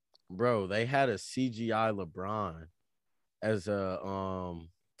earlier. Bro, they had a CGI LeBron as a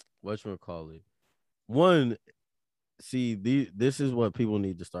whatchamacallit. One, see, this is what people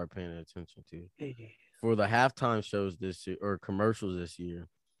need to start paying attention to. For the halftime shows this year or commercials this year,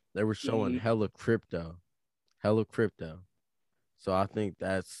 they were showing hella crypto. Hella crypto. So I think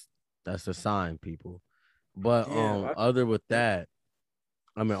that's a sign, people. But Damn. other with that,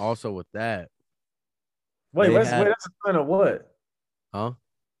 I mean also with that, Wait, they wait. had That's a sign of what? huh?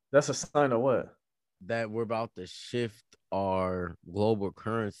 That's a sign of what? That we're about to shift our global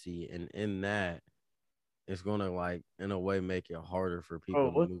currency, and in that it's gonna like in a way make it harder for Oh,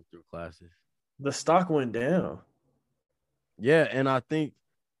 people to what? move through classes. The stock went down. Yeah, and I think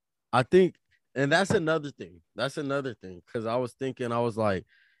and that's another thing. That's another thing. Cause I was thinking, I was like,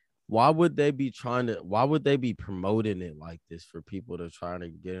 why would they be promoting it like this for people to try to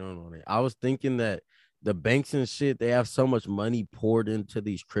get on it? I was thinking that the banks and shit, they have so much money poured into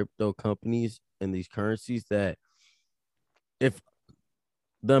these crypto companies and these currencies that if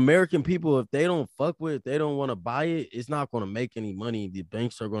the American people, if they don't fuck with it, they don't want to buy it, it's not going to make any money. The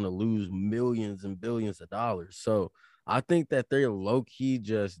banks are going to lose millions and billions of dollars. So I think that they're low key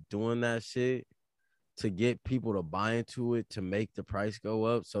just doing that shit to get people to buy into it to make the price go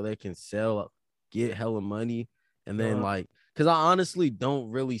up so they can sell, get hella money. And then, Uh, like, because I honestly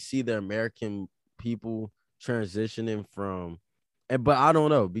don't really see the American people transitioning from, and but I don't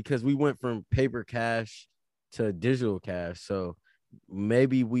know because we went from paper cash to digital cash. So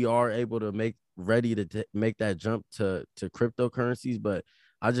maybe we are able to make ready to make that jump to cryptocurrencies, but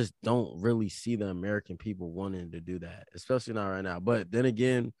I just don't really see the American people wanting to do that, especially not right now. But then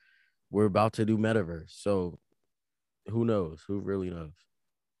again, we're about to do metaverse, so who knows? Who really knows?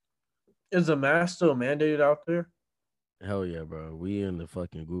 is the mask still mandated out there? Hell yeah, bro. We in the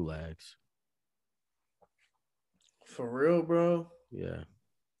fucking gulags. For real, bro? Yeah.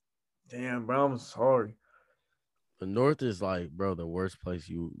 Damn, bro. I'm sorry. The North is like, bro, the worst place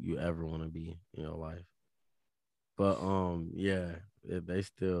you ever want to be in your life. But yeah, they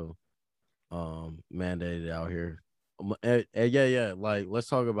still mandated out here. Yeah. Like, let's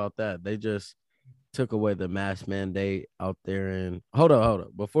talk about that. They just took away the mask mandate out there. And hold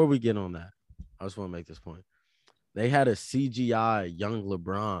up. Before we get on that, I just want to make this point. They had a CGI young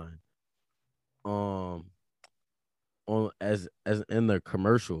LeBron um on as in the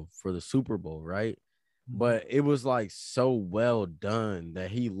commercial for the Super Bowl, right? But it was like so well done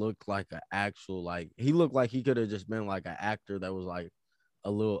that he looked like an actual, like he looked like he could have just been like an actor that was like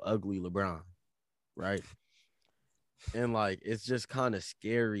a little ugly LeBron, right? And like it's just kind of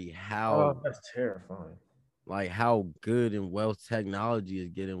scary how Oh, that's terrifying. like how good and well technology is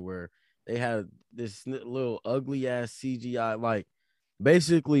getting where they had this little ugly ass CGI, like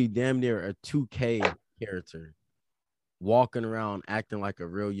basically damn near a 2K character walking around acting like a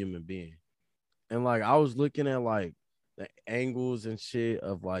real human being. And like I was looking at like the angles and shit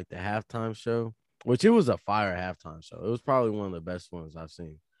of like the halftime show, which it was a fire halftime show. It was probably one of the best ones I've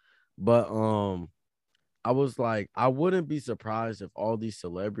seen. But I was like, I wouldn't be surprised if all these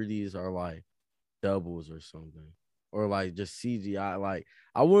celebrities are like doubles or something, or like just CGI. Like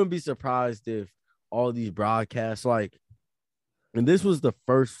I wouldn't be surprised if all these broadcasts, like, and this was the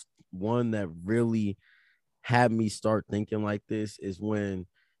first one that really had me start thinking like this, is when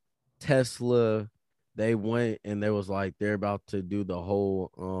Tesla, they went and they was like they're about to do the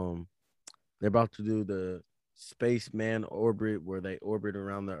whole they're about to do the spaceman orbit where they orbit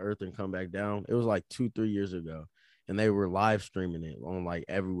around the earth and come back down. It was like 2-3 years ago, and they were live streaming it on like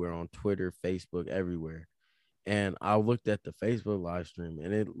everywhere, on Twitter, Facebook, everywhere. And I looked at the Facebook live stream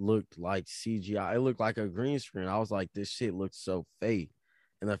and it looked like CGI. It looked like a green screen. I was like, this shit looks so fake.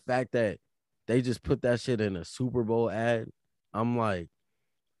 And the fact that they just put that shit in a Super Bowl ad, I'm like,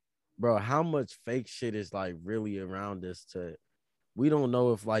 bro, how much fake shit is like really around us to we don't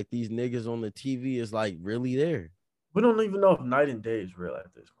know if like these niggas on the TV is like really there. We don't even know if night and day is real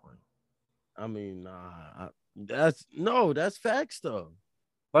at this point. I mean, that's facts though.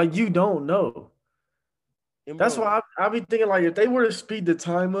 Like you don't know. And That's bro, why I be thinking like if they were to speed the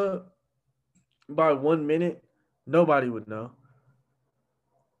time up by 1 minute, nobody would know.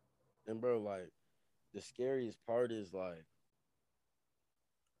 like the scariest part is like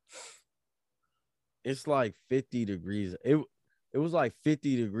it's like 50 degrees. It was like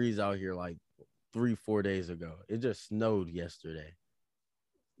 50 degrees out here like 3-4 days ago. It just snowed yesterday.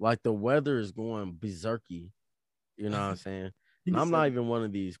 Like the weather is going berserky. You know what I'm saying? And I'm not even one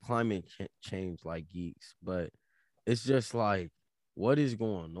of these climate change like geeks, but it's just like, what is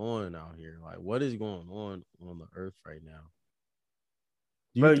going on out here? Like, what is going on the earth right now?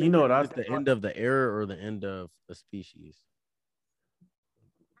 Do you Bro, think you know what I it's the think? end of the era or the end of a species?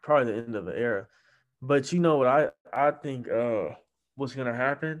 Probably the end of the era. But you know what I think what's gonna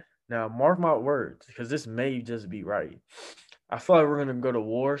happen? Now mark my words, because this may just be right. I feel like we're gonna go to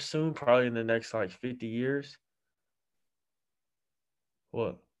war soon, probably in the next like 50 years.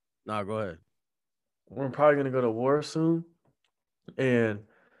 What? Nah, go ahead. We're probably gonna go to war soon. And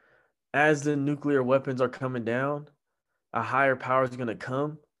as the nuclear weapons are coming down, a higher power is gonna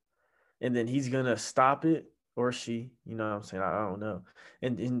come, and then he's gonna stop it, or she, you know what I'm saying? I don't know.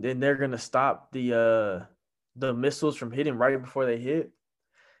 And they're gonna stop the missiles from hitting right before they hit,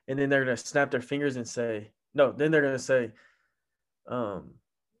 and then they're gonna snap their fingers and say, no, then they're gonna say, um,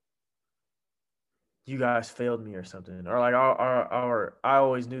 you guys failed me or something. Or like our I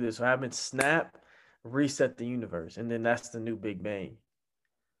always knew this. So having snap, reset the universe, and then that's the new Big Bang.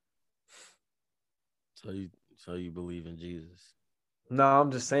 So you believe in Jesus? No,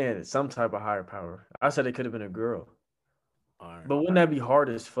 I'm just saying it's some type of higher power. I said it could have been a girl. All right. But wouldn't that be hard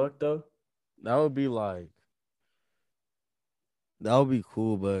as fuck though? That would be like that would be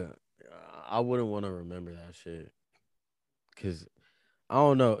cool, but I wouldn't want to remember that shit. Cause I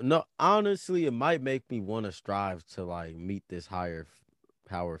don't know. No, honestly, it might make me want to strive to like meet this higher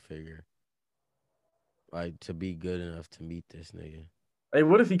power figure. Like to be good enough to meet this nigga. Hey,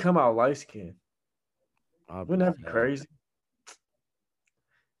 what if he come out light skinned? I'll be Wouldn't that be sad. crazy?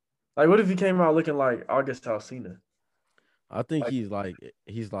 Like, what if he came out looking like August Alsina? I think Like,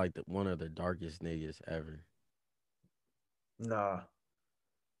 he's like one of the darkest niggas ever. nah.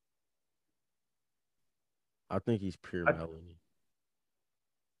 I think he's pure I, melanin.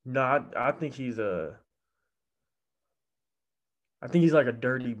 nah, I think he's a. I think he's like a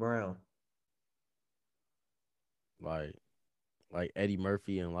dirty brown. Like Eddie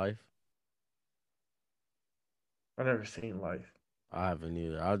Murphy in life. I never seen life. I haven't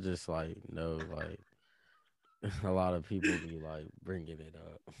either. I just like know like a lot of people be like bringing it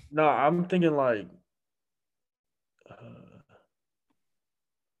up. No, I'm thinking uh,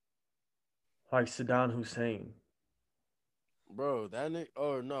 like Saddam Hussein. Bro, that nigga.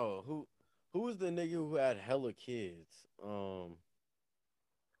 Oh no, who was the nigga who had hella kids? Oh,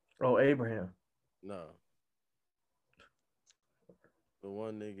 Abraham. No, the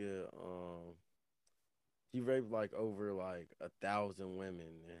one nigga. He raped like over like 1,000 women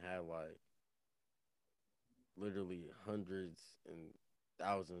and had like literally hundreds and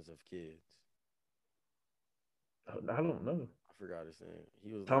thousands of kids. I don't know. I forgot his name.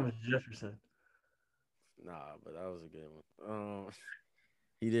 He was like, Thomas Jefferson. nah, but that was a good one.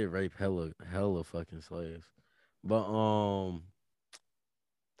 He did rape hella fucking slaves. But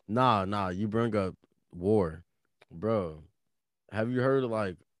nah, you bring up war, bro. Have you heard of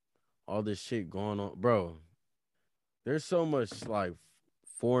like all this shit going on, bro? There's so much like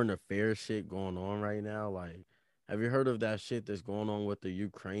foreign affairs shit going on right now. Like, have you heard of that shit that's going on with the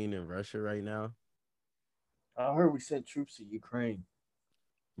Ukraine and Russia right now? I heard we sent troops to Ukraine.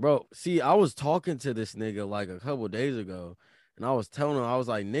 Bro, see, I was talking to this nigga like a couple days ago, and I was telling him, I was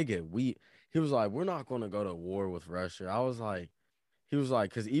like, nigga, he was like, we're not gonna go to war with Russia. I was like, he was like,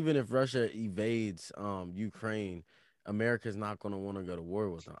 because even if Russia evades Ukraine, America's not gonna want to go to war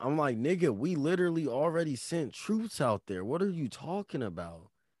with them. I'm like, nigga, we literally already sent troops out there. What are you talking about?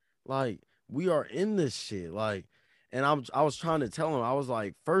 Like, we are in this shit. Like, and I was trying to tell him, I was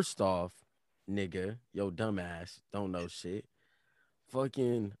like, first off, nigga, yo, dumbass, don't know shit.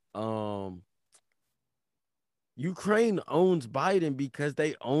 Fucking Ukraine owns Biden because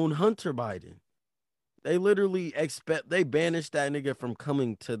they own Hunter Biden. They literally they banished that nigga from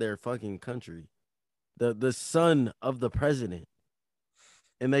coming to their fucking country. The son of the president.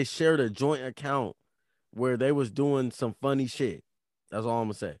 And they shared a joint account where they was doing some funny shit. That's all I'm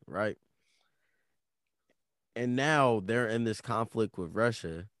gonna say, right? And now they're in this conflict with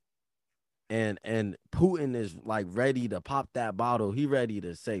Russia. and Putin is like ready to pop that bottle. He ready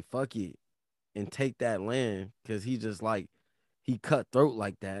to say fuck it and take that land because he just like he cut throat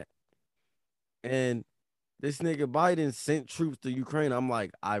like that. And this nigga Biden sent troops to Ukraine. I'm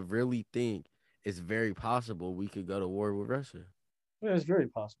like, I really think it's very possible we could go to war with Russia. Yeah, it's very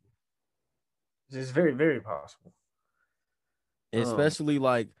possible. It's very, very possible. Especially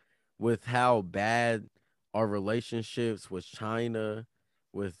like with how bad our relationships with China,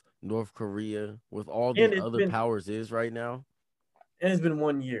 with North Korea, with all these And other powers is right now. it's been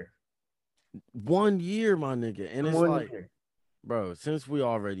 1 year. 1 year, my nigga. And it's One like, year. bro, since we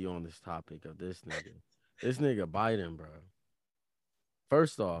already on this topic of this nigga Biden, bro.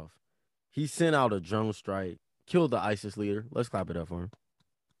 First off, he sent out a drone strike, killed the ISIS leader. Let's clap it up for him.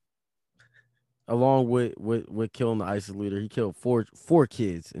 Along with killing the ISIS leader, he killed four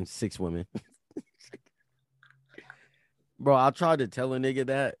kids and 6 women. Bro, I tried to tell a nigga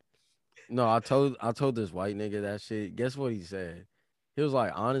that. No, I told this white nigga that shit. Guess what he said? He was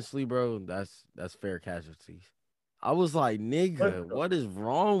like, honestly, bro, that's fair casualties. I was like, nigga, what is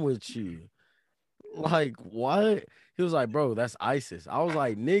wrong with you? Like, what? He was like, bro, that's ISIS. I was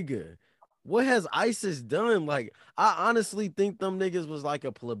like, nigga, what has ISIS done? Like, I honestly think them niggas was like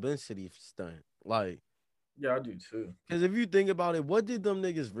a publicity stunt. Like, Yeah, I do too. because if you think about it, what did them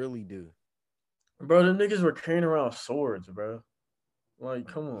niggas really do? Bro, them niggas were carrying around swords, bro. Like,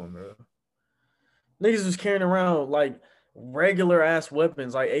 come on, bro. Niggas was carrying around like regular ass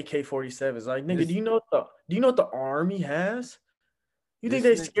weapons like AK-47s. Like, nigga, do you know what the army has? You think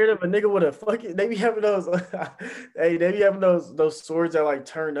they This scared of a nigga with a fucking? They be having those. Hey, they be having those swords that like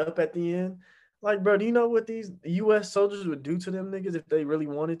turn up at the end. Like, bro, do you know what these U.S. soldiers would do to them niggas if they really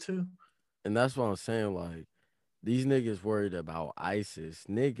wanted to? and that's what I'm saying. Like, these niggas worried about ISIS.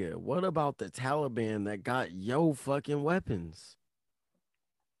 Nigga, what about the Taliban that got yo fucking weapons?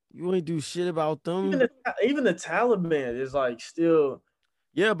 You ain't do shit about Even them. the Taliban is like still.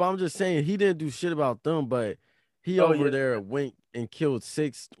 Yeah, but I'm just saying he didn't do shit about them, but he Oh over yeah, there went and killed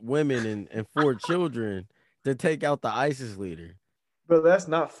 6 women and 4 children to take out the ISIS leader. bro, that's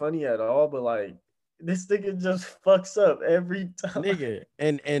not funny at all. But like, this nigga just fucks up every time. Nigga.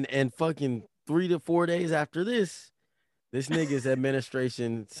 And fucking 3 to 4 days after this nigga's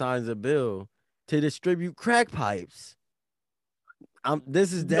administration signs a bill to distribute crack pipes.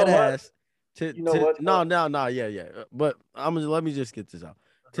 This is You know dead what? ass. To You know what? no, yeah. But let me just get this out.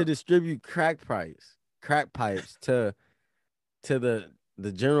 To distribute crack pipes to the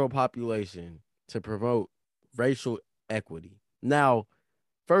general population to promote racial equity. Now,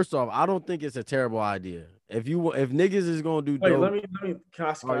 first off, I don't think it's a terrible idea. If niggas is gonna do Wait, dope, let me.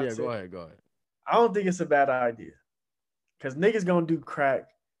 oh I yeah, say? go ahead. I don't think it's a bad idea because niggas gonna do crack.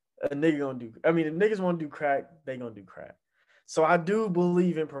 A nigga gonna do. I mean, if niggas want to do crack, they gonna do crack. So I do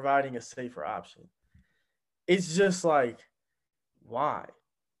believe in providing a safer option. It's just like, why?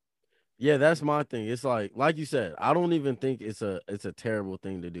 Yeah, that's my thing. It's like you said, I don't even think it's a terrible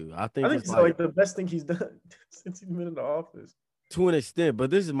thing to do. I I think think it's it's like like the best thing he's done since he's been in the office. to an extent, but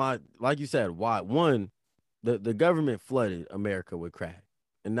this is my like you said, why one, the government flooded America with crack,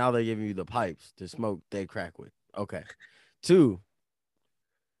 and now they're giving you the pipes to smoke they crack with. Okay. Two,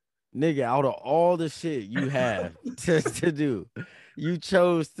 nigga, out of all the shit you have to do, you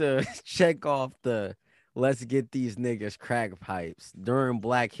chose to check off the let's get these niggas crack pipes during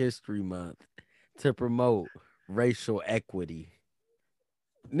Black History Month to promote racial equity.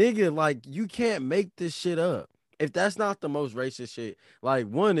 Nigga, like you can't make this shit up. If that's not the most racist shit, like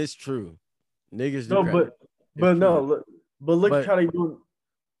one, it's true. Niggas do No, crack. It's but true. no, look But how they doing.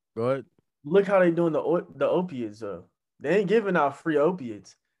 go ahead. Look how they doing the opiates though. They ain't giving out free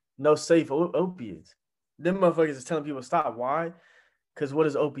opiates, no safe opiates. Them motherfuckers is telling people stop. Why? Because what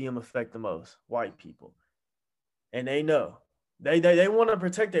does opium affect the most? White people, and they know they want to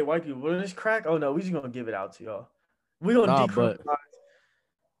protect their white people. But it's crack. Oh no, we just gonna give it out to y'all. We gonna Nah, but decriminalize.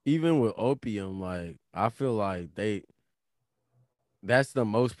 even with opium, like I feel like that's the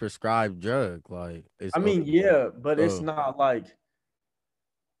most prescribed drug. Like it's I mean, opium. yeah, but it's So not like I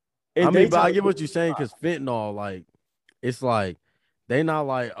if mean, they but tell I get what you're saying because fentanyl, like it's like they not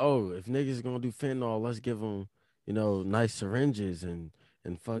like, oh, if niggas gonna do fentanyl, let's give them, nice syringes and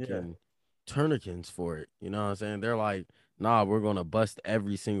yeah, fucking tourniquets for it. You know what I'm saying? They're like, nah, we're gonna bust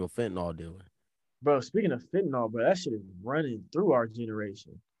every single fentanyl dealer. bro. Speaking of fentanyl, bro, that shit is running through our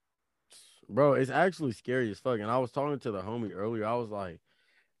generation. Bro, it's actually scary as fuck. And I was talking to the homie earlier. I was like,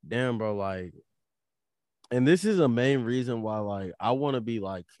 damn, bro, like, and this is a main reason why, like, I want to be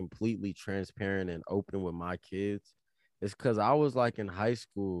like completely transparent and open with my kids. It's because I was like in high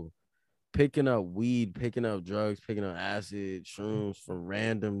school picking up weed, picking up drugs, picking up acid, shrooms from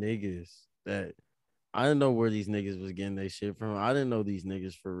random niggas that I didn't know where these niggas was getting their shit from. I didn't know these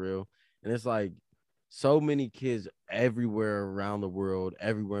niggas for real. And it's like so many kids everywhere around the world,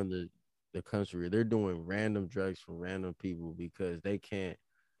 everywhere in the country, they're doing random drugs from random people because they can't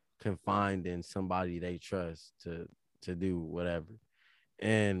confide in somebody they trust to do whatever.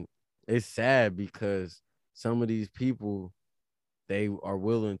 And it's sad because some of these people, they are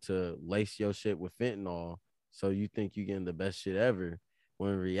willing to lace your shit with fentanyl. So you think you're getting the best shit ever.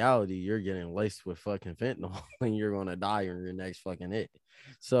 When in reality, you're getting laced with fucking fentanyl and you're gonna die on your next fucking hit.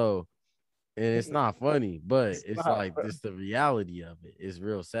 So, and it's not funny, but it's like this the reality of it. It's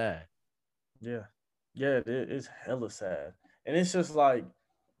real sad. Yeah. Yeah, it's hella sad. And it's just like,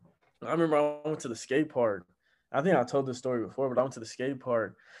 I remember I went to the skate park. I think I told this story before, but I went to the skate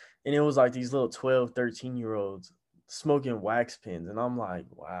park and it was like these little 12, 13-year-olds smoking wax pens. And I'm like,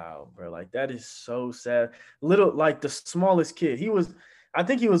 wow, bro, like that is so sad. Little, like the smallest kid, I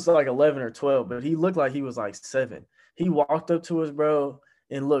think he was like 11 or 12, but he looked like he was like 7. He walked up to us, bro,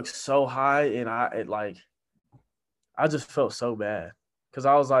 and looked so high. And I just felt so bad because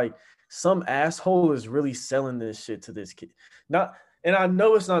I was like, some asshole is really selling this shit to this kid. Not, and I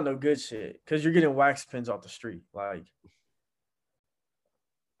know it's not no good shit because you're getting wax pens off the street. Like,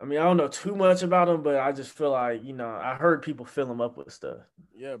 I mean, I don't know too much about them, but I just feel like, I heard people fill them up with stuff.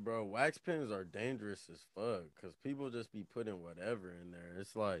 Yeah, bro, wax pens are dangerous as fuck because people just be putting whatever in there.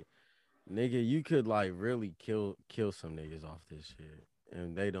 It's like, nigga, you could like really kill some niggas off this shit,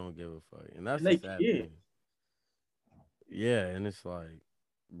 and they don't give a fuck, and that's And the they sad kids. thing. Yeah, and it's like,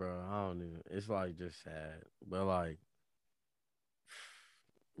 bro, I don't even. It's like just sad, but like,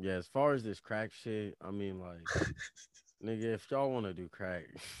 yeah. As far as this crack shit, I mean, like, nigga, if y'all want to do crack,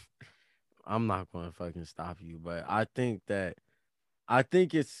 I'm not gonna fucking stop you. But I think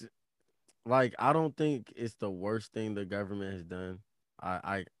it's like I don't think it's the worst thing the government has done.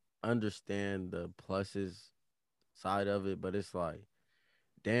 I understand the pluses side of it, but it's like,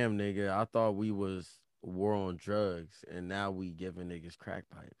 damn, nigga, I thought we was war on drugs, and now we giving niggas crack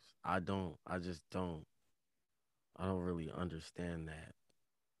pipes. I just don't. I don't really understand that.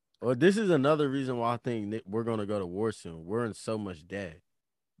 Well, this is another reason why I think we're gonna go to war soon. We're in so much debt.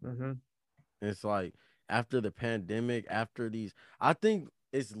 Mm-hmm. It's like after the pandemic, after these, I think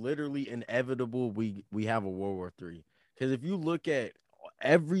it's literally inevitable we have a World War III. Because if you look at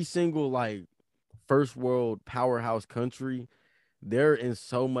every single like first world powerhouse country, they're in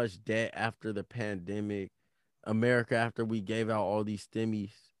so much debt after the pandemic. America, after we gave out all these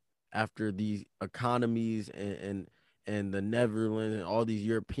stimmies, after these economies and the Netherlands and all these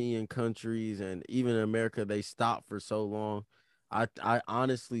European countries and even America, they stopped for so long. I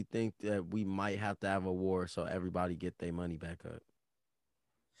honestly think that we might have to have a war so everybody get their money back up.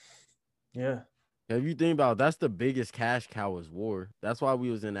 Yeah. If you think about it, that's the biggest cash cow is war. That's why we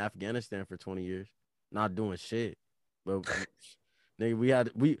was in Afghanistan for 20 years, not doing shit. But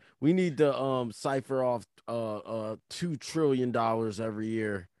nigga, we need to cipher off $2 trillion every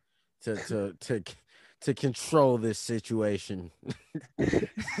year to control this situation.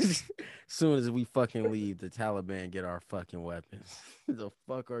 As soon as we fucking leave, the Taliban get our fucking weapons. The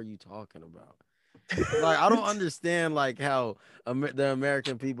fuck are you talking about? Like, I don't understand like how the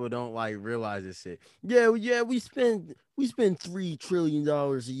American people don't like realize this shit. Yeah, we spend $3 trillion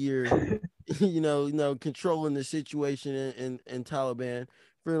a year, controlling the situation in Taliban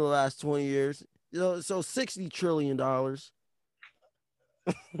for the last 20 years. So $60 trillion.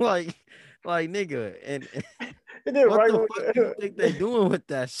 like, nigga, and what right the fuck do you think they doing with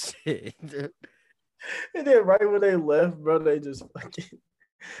that shit? And then right when they left, bro, they just fucking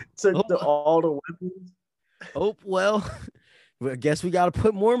took all the weapons. Oh, well, I guess we got to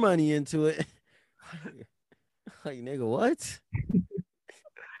put more money into it. Like, nigga, what?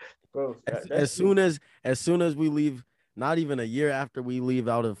 Bro, as soon as we leave, not even a year after we leave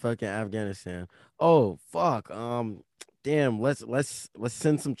out of fucking Afghanistan. Oh, fuck. Damn, let's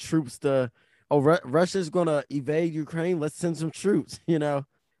send some troops to. Oh, Russia's gonna invade Ukraine. Let's send some troops.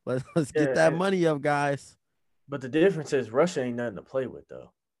 Let's get that money up, guys. But the difference is Russia ain't nothing to play with,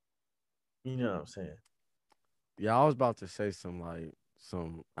 though. You know what I'm saying? Yeah, I was about to say some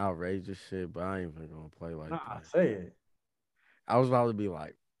outrageous shit, but I ain't even gonna play like that. Say it. I was about to be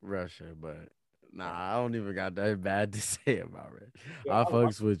like Russia, but nah, I don't even got that bad to say about it. I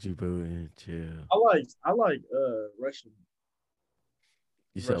fucks with you, Putin. Chill. I like Russian.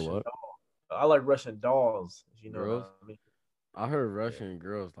 You said what? I like Russian dolls. You know girls? what I mean? I heard Russian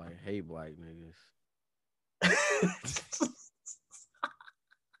girls like hate black niggas.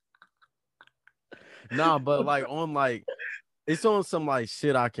 Nah, but like it's on some like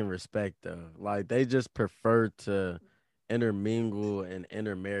shit I can respect though. Like they just prefer to intermingle and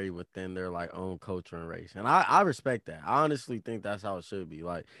intermarry within their like own culture and race. And I respect that. I honestly think that's how it should be.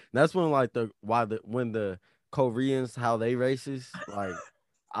 Like that's when like when the Koreans how they racist, like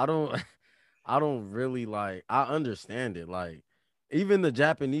I don't I don't really like I understand it. Like even the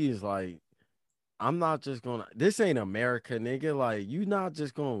Japanese, like I'm not just gonna this ain't America, nigga. Like you not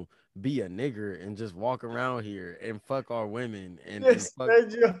just gonna be a nigger and just walk around here and fuck our women and Yes, fuck man,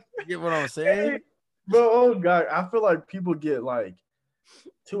 yo. you get what I'm Hey, saying? bro, oh god, I feel like people get like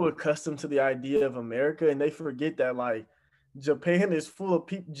too accustomed to the idea of America and they forget that like Japan is full of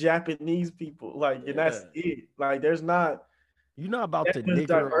Japanese people, like, and Yeah. that's it. Like, there's not You not about that to much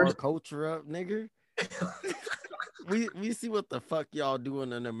nigger our diversity. culture up, nigga. We see what the fuck y'all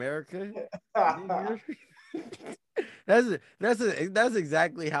doing in America, nigga. That's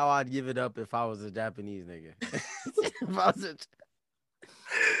exactly how I'd give it up if I was a Japanese nigga. If I was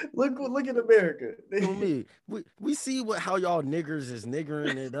Look at America. on me, we see what how y'all niggers is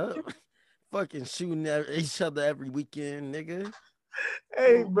niggering it up, fucking shooting at each other every weekend, nigga.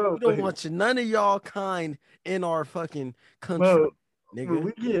 Hey, bro, We don't want none of y'all kind in our fucking country, bro, nigga.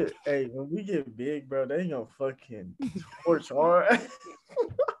 when we get big, bro, they gonna fucking torch our.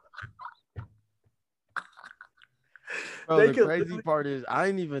 Bro, They the could crazy literally, part is I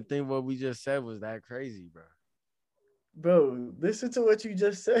didn't even think what we just said was that crazy, bro. bro. Listen to what you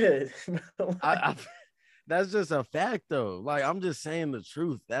just said. I that's just a fact though. Like I'm just saying the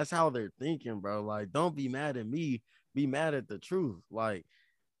truth. That's how they're thinking, bro. Like don't be mad at me, be mad at the truth. Like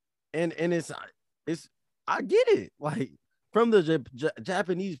and it's I get it. Like from the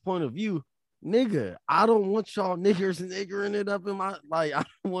Japanese point of view, nigga, I don't want y'all niggers niggering it up in my like I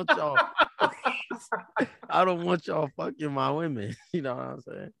don't want y'all I don't want y'all fucking my women. You know what I'm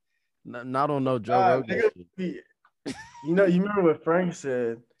saying? Not on no Joe Rogan Nigga, shit. you remember what Frank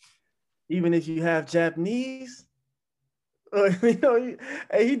said? Even if you have Japanese, he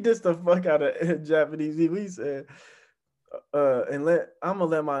dissed the fuck out of Japanese people. He said, I'm gonna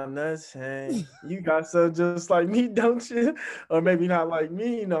let my nuts hang. You got some just like me, don't you? Or maybe not like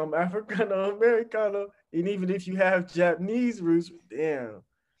me, I'm Africano Americano. And even if you have Japanese roots, damn,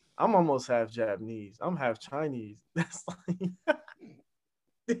 I'm almost half Japanese. I'm half Chinese. That's like,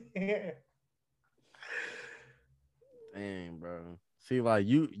 damn. Dang, bro. See, like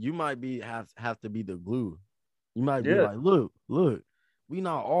you might be have to be the glue. You might be Yeah, like, look, we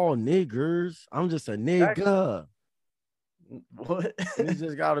not all niggers. I'm just a exactly. nigga. What? And it's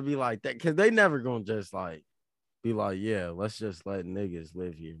just gotta be like that. Cause they never gonna just like be like, yeah, let's just let niggas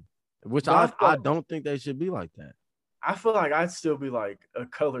live here. Which But I don't think they should be like that. I feel like I'd still be like a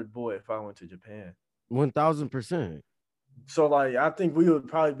colored boy if I went to Japan. 1000%. So like I think we would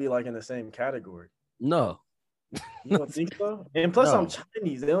probably be like in the same category. No. You don't think so? And plus I'm No,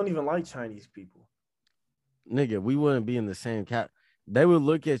 Chinese. They don't even like Chinese people. nigga, we wouldn't be in the same cat. They would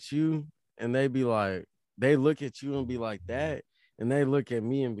look at you and they be like, they look at you and be like that, and they look at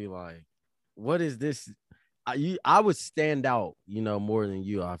me and be like, what is this? I would stand out, more than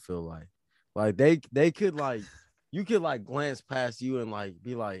you. I feel like they could like, you could like glance past you and like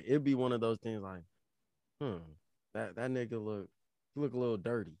be like, it'd be one of those things like, that nigga look a little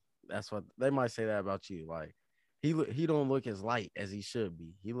dirty. That's what they might say that about you. Like he don't look as light as he should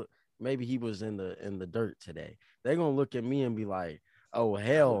be. Maybe he was in the dirt today. They're gonna look at me and be like, oh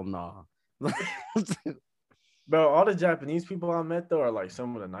hell no. Nah. Bro, all the Japanese people I met though are like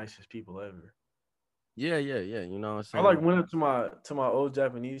some of the nicest people ever. Yeah. You know what I'm I saying? like went up to my old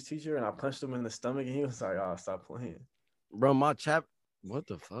Japanese teacher and I punched him in the stomach and he was like, "Oh, stop playing." Bro, my chap, what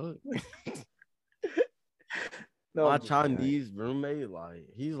the fuck? No, My I'm just playing. Chinese roommate, like,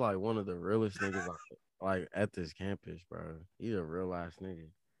 he's like one of the realest niggas like at this campus, bro. He's a real ass nigga.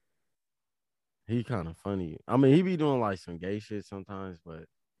 He kind of funny. I mean, he be doing like some gay shit sometimes, but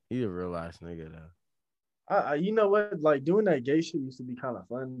he a real ass nigga though. You know what? Like doing that gay shit used to be kind of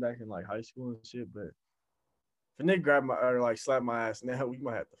fun back in like high school and shit. But if a nigga grab my or like slap my ass now, we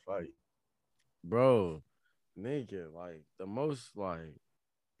might have to fight. Bro, nigga, like the most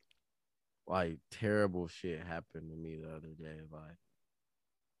like terrible shit happened to me the other day.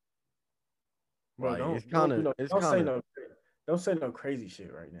 Bro, Like don't do no it's kind of don't say no crazy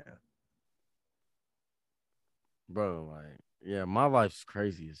shit right now. bro, like yeah, my life's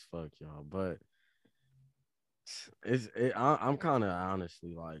crazy as fuck, y'all. But I'm kind of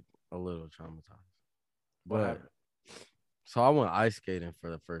honestly like a little traumatized. What But happened? so I went ice skating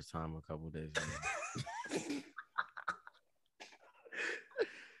for the first time a couple days ago.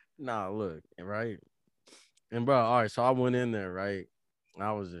 Nah, look, right? And bro, all right, so I went in there, right?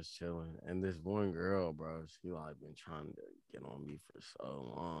 I was just chilling, and this one girl, bro, she like been trying to get on me for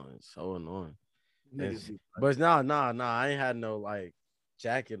so long. It's so annoying. And Niggas be but nah. I ain't had no like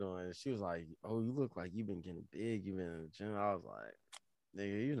jacket on. And she was like, "Oh, you look like you've been getting big. You've been in the gym." I was like,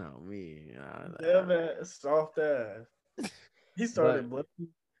 "Nigga, you know me." You know, yeah, man, soft ass. He but started bluffing.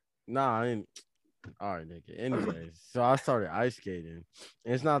 nah, I ain't. All right, nigga. Anyways, so I started ice skating.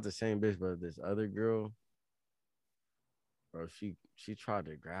 And it's not the same bitch, but this other girl, bro, she tried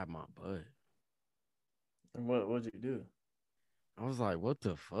to grab my butt. And what'd you do? I was like, "What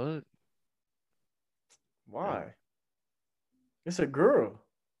the fuck?" And, Why? It's a girl.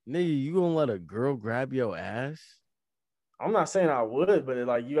 nigga, you gonna let a girl grab your ass? I'm not saying I would, but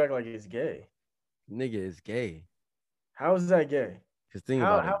like you act like it's gay. Nigga, it's gay. How is that gay? Cause think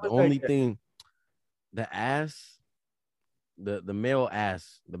How about how it. The is that only gay? thing, the ass, the male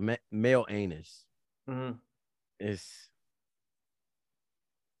ass, male anus Mm-hmm. is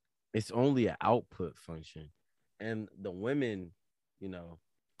it's only an output function, and the women, you know,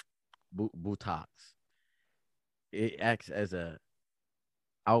 buttocks, it acts as a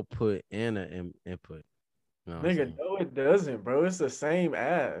output and an input. You know what I'm Nigga, saying? no, it doesn't, bro. It's the same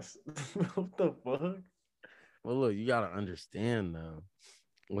ass. What the fuck? Well, look, you gotta understand though,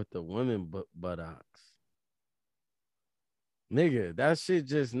 with the women buttocks, nigga, that shit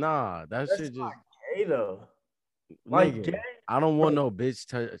just nah. That That's shit just not gay though. Like gay, nigga. I don't bro. want no bitch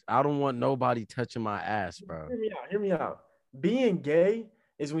touch. I don't want nobody touching my ass, bro. Hear me out. Hear me out. Being gay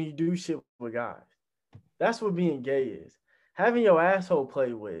is when you do shit with guys. That's what being gay is. Having your asshole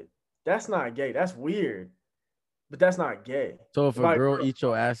played with, that's not gay. That's weird, but that's not gay. So if a By girl girl, eats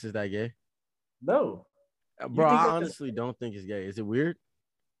your ass, is that gay? no. You Bro, think I that's just honestly don't think it's gay. Is it weird?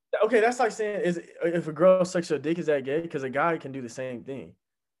 okay? That's like saying is if a girl sucks your dick, is that gay? Because a guy can do the same thing.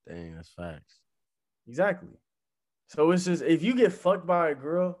 Dang, that's facts. Exactly. So it's just if you get fucked by a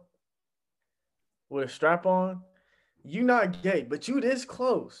girl with a strap on, you not gay, but you this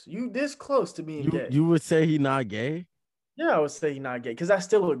close. You this close to being You gay. you would say he not gay? Yeah, I would say he's not gay because that's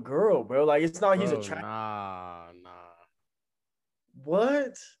still a girl, bro. Like it's not he's Bro, attracted. nah.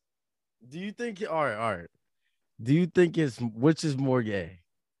 What? Do you think all right. Do you think it's which is more gay?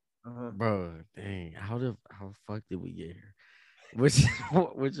 Uh-huh. Bro, dang, how the fuck did we get here? Which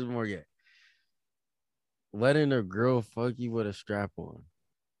which is more gay? Letting a girl fuck you with a strap on,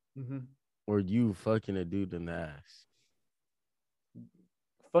 Mm-hmm. or you fucking a dude in the ass?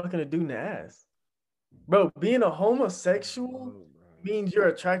 Fucking a dude in the ass, bro. Being a homosexual Bro. means you're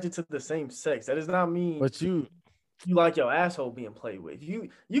attracted to the same sex. That does not mean But you you like your asshole being played with. You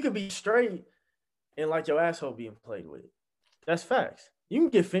could be straight and like your asshole being played with. That's facts. You can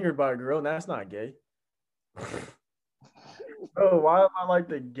get fingered by a girl, and that's not gay. Bro, why am I like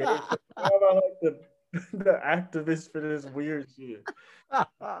the gay? Why am I like the activist for this weird shit?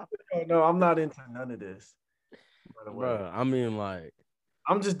 Oh, no, I'm not into none of this. By the way, bro, I mean like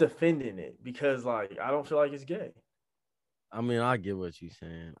I'm just defending it because like I don't feel like it's gay. I get what you're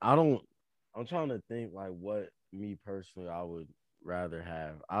saying. I'm trying to think like what me personally I would rather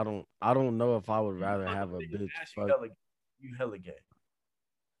have. I don't know if I would You rather fuck have a a nigga's bitch ass, fuck. you hella gay.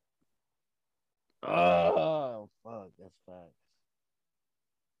 Oh fuck, that's facts.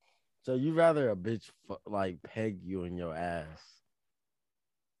 So you rather a bitch like peg you in your ass.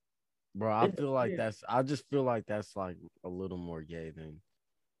 Bro, It I just feel like that's like a little more gay than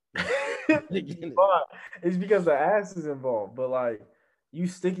thinking it. but it's because the ass is involved, but like you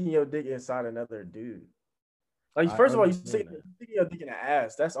sticking your dick inside another dude. Like I first of all, understand that. sticking your dick in the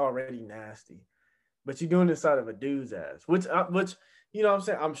ass, that's already nasty. But you're doing it inside of a dude's ass, which you know what I'm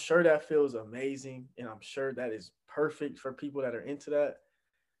saying? I'm sure that feels amazing, and I'm sure that is perfect for people that are into that.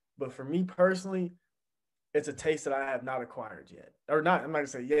 But for me personally, it's a taste that I have not acquired yet. Or not, I'm not gonna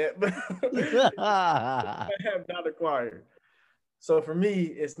say yet, but I have not acquired. So for me,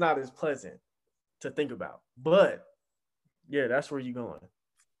 it's not as pleasant to think about. But yeah, that's where you're going.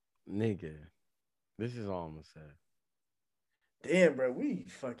 Nigga, this is all I'm gonna say. Damn, bro, we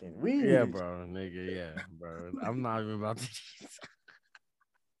Yeah, needed bro, nigga, yeah, bro. I'm not even about to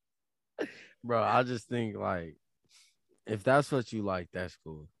bro. I just think like if that's what you like, that's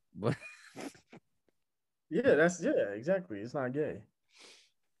cool. But yeah, exactly. It's not gay.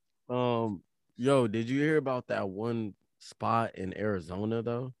 um, yo, did you hear about that one spot in Arizona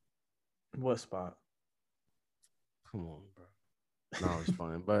though? What spot? Come on, bro. No, it's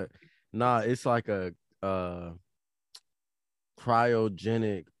fine, but nah, it's like a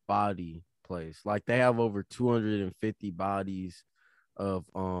cryogenic body place. Like they have over 250 bodies of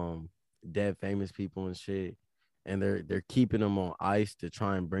dead famous people and shit, and they're keeping them on ice to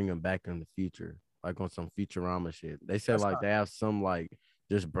try and bring them back in the future, like on some Futurama shit. They said That's like not they have some like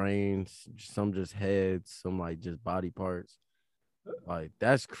just brains, some just heads, some like just body parts. Like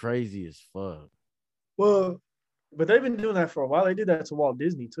that's crazy as fuck. Well, but they've been doing that for a while. They did that to Walt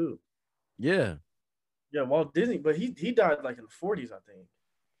Disney too. Yeah. Yeah, Walt Disney, but he died like in the 40s, I think.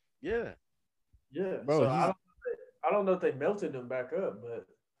 Yeah. Yeah. Bro, So I don't know if they melted him back up, but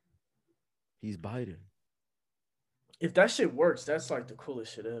he's Biden. if that shit works, that's like the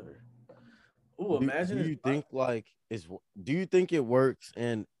coolest shit ever. Ooh, Do imagine you think like do you think it works?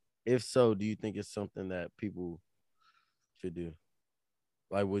 And if so, do you think it's something that people should do?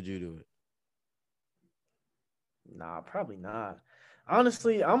 Like, would you do it? Nah, probably not.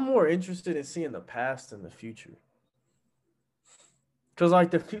 Honestly, I'm more interested in seeing the past than the future. Cause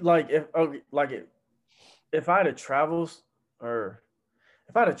like like if okay, like if I had to travel or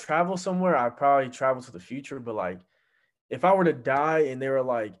if I had to travel somewhere, I'd probably travel to the future. But like if I were to die and they were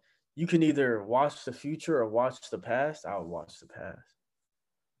like, you can either watch the future or watch the past, I would watch the past.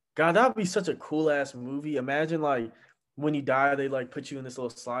 God, that would be such a cool ass movie. Imagine like when you die, they like put you in this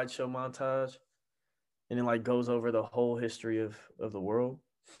little slideshow montage and it like goes over the whole history of the world.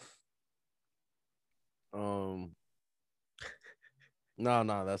 Um,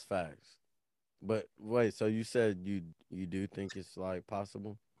 no, that's facts. But wait, so you said you do think it's like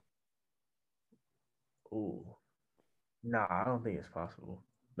possible? Ooh. Nah, I don't think it's possible.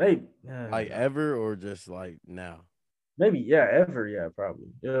 Maybe. Like Nah. ever or just like now? Maybe, yeah, ever, yeah, probably.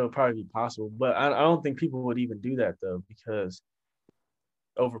 It'll probably be possible. But I don't think people would even do that though, because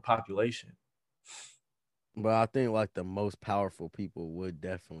overpopulation. But I think like the most powerful people would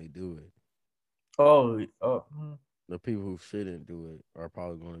definitely do it. Oh. The people who shouldn't do it are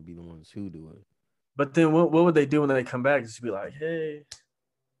probably going to be the ones who do it. But then what would they do when they come back? Just be like, hey.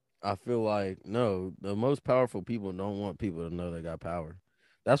 I feel like no, the most powerful people don't want people to know they got power.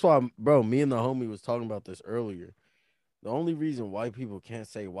 That's why, bro, me and the homie was talking about this earlier. The only reason white people can't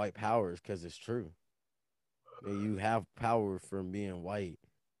say white power is because it's true. That you have power from being white.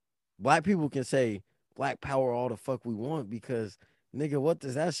 Black people can say black power all the fuck we want because nigga, what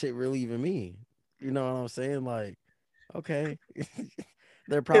does that shit really even mean? You know what I'm saying? Like, okay,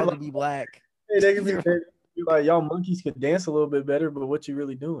 they're Hey, proud to like, be black. hey, they be like, y'all monkeys could dance a little bit better, but what you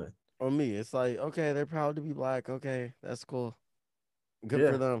really doing? On me, it's like, okay, they're proud to be black. Okay, that's cool. Good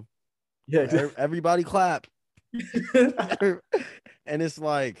for Yeah. them. Yeah. Everybody clap. And it's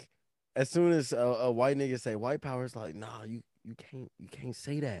like, as soon as a white nigga say white power, it's like, nah, you can't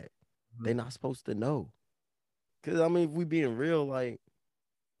say that. They not supposed to know. Cause I mean, if we being real, like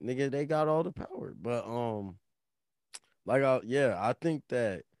nigga, they got all the power. But like yeah, I think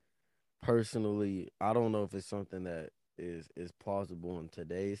that personally, I don't know if it's something that is plausible in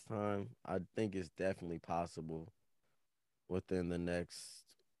today's time. I think it's definitely possible within the next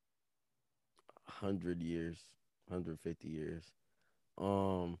 100 years, 150 years.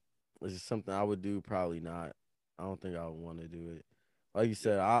 Um, is it something I would do? Probably not. I don't think I would want to do it. Like you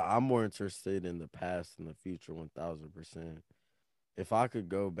said, I'm more interested in the past and the future 1000%. If I could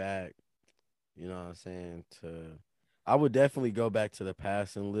go back, you know what I'm saying, I would definitely go back to the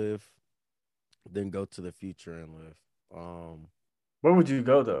past and live, then go to the future and live. Where would you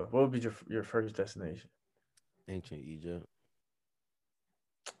go though? What would be your first destination? Ancient Egypt.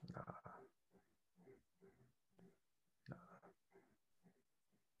 Nah.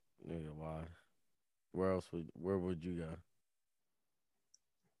 Nigga, why? Where would you go?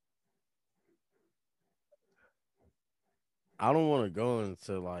 I don't want to go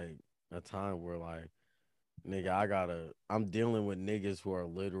into like a time where like nigga, I'm dealing with niggas who are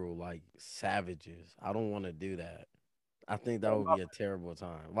literal like savages. I don't want to do that. I think that would be a terrible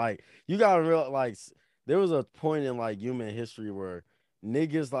time. Like, you gotta real like there was a point in like human history where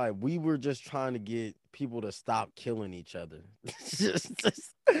niggas like we were just trying to get people to stop killing each other. just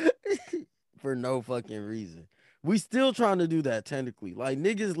for no fucking reason. We still trying to do that technically. Like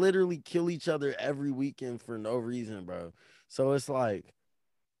niggas literally kill each other every weekend for no reason, bro. So it's like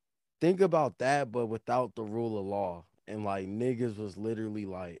think about that, but without the rule of law. And like niggas was literally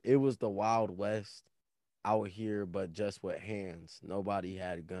like it was the Wild West out here, but just with hands. Nobody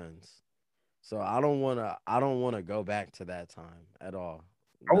had guns. So I don't wanna go back to that time at all.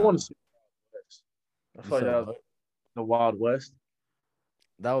 I Nah. want to see the West. I You feel like said that was what? the Wild West.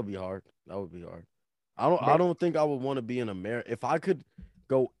 That would be hard. That would be hard. I Bro, don't think I would want to be in America. If I could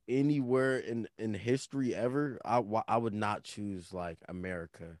go anywhere in history ever, I would not choose like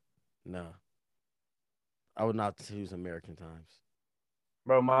America. No. I would not choose American times.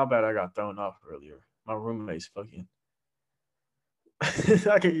 bro, my bad. I got thrown off earlier. My roommate's fucking.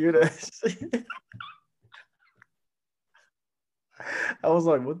 I can hear that. I was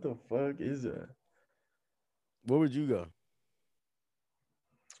like, what the fuck is that? Where would you go?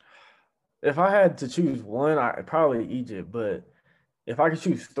 If I had to choose one, I probably Egypt. But if I could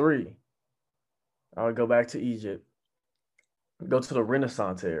choose three, I would go back to Egypt, go to the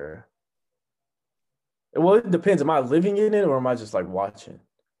Renaissance era. Well, it depends. Am I living in it or am I just like watching?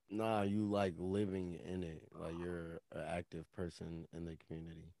 Nah, you like living in it, like you're an active person in the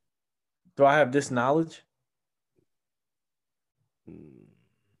community. Do I have this knowledge? Mm.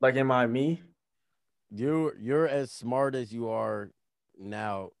 Like, am I me? You're as smart as you are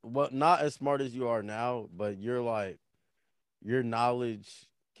now. Well, not as smart as you are now, but you're like your knowledge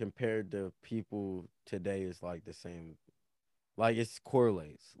compared to people today is like the same. Like it's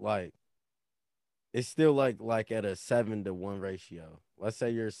correlates. Like it's still like at a 7-to-1 ratio. Let's say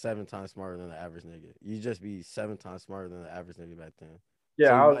you're 7 times smarter than the average nigga. You just be 7 times smarter than the average nigga back then. Yeah,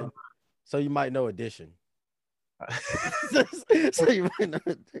 So you I might was. so you might know addition. So you might know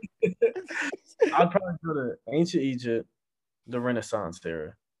addition. I'd probably go to ancient Egypt, the Renaissance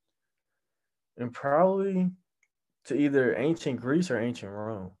era, and probably to either ancient Greece or ancient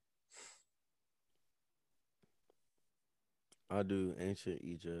Rome. I do ancient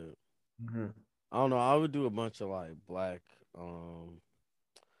Egypt. Mm-hmm. I don't know. I would do a bunch of like black.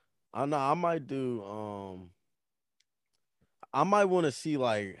 I know I might do. I might want to see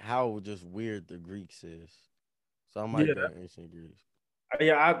like how just weird the Greeks is. So I might Yeah, go ancient Greece.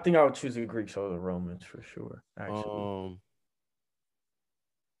 yeah. I think I would choose the Greeks over the Romans for sure. Actually, Um,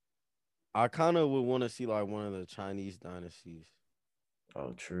 I kind of would want to see like one of the Chinese dynasties.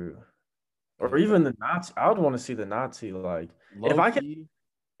 oh, true. Or Yeah, even the Nazi. I would want to see the Nazi. Like, if low I could, key.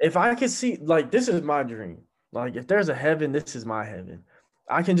 if I could see, like, this is my dream. Like, if there's a heaven, this is my heaven.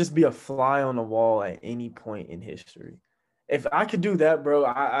 I can just be a fly on the wall at any point in history. If I could do that, bro,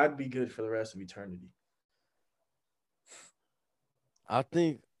 I'd be good for the rest of eternity. I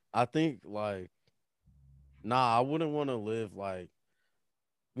think. I think like nah. I wouldn't want to live like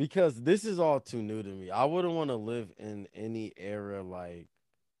because this is all too new to me. I wouldn't want to live in any era like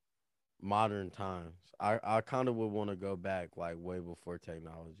modern times. I kind of would want to go back like way before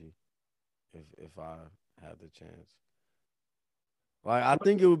technology if I had the chance. Like I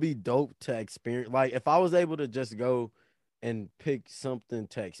think it would be dope to experience. Like if I was able to just go and pick something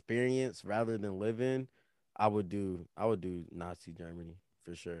to experience rather than live in, I would do Nazi Germany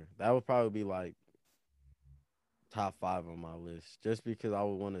for sure. That would probably be like top 5 on my list just because I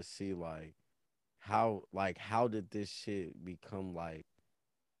would want to see how did this shit become like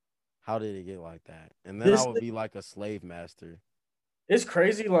how did it get like that? And then I This would be like a slave master. it's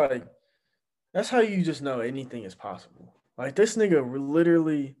crazy. Like, that's how you just know anything is possible. Like, this nigga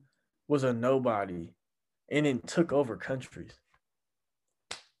literally was a nobody and then took over countries.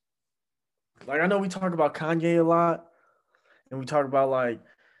 Like, I know we talk about Kanye a lot and we talk about like,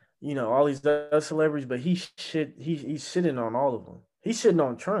 all these other celebrities, but he's shitting on all of them. He's shitting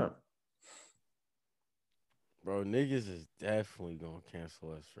on Trump. Bro, niggas is definitely gonna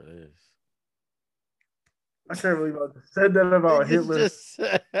cancel us for this. I can't believe I just said that about Niggas Hitler. just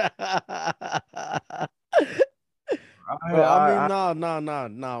Bro, I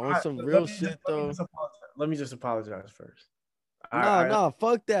mean, nah. On some real shit though. Let me just apologize first. I Nah,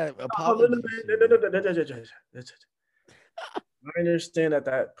 fuck that apology shit, bro. I understand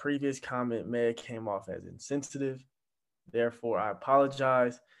that previous comment may have came off as insensitive. Therefore, I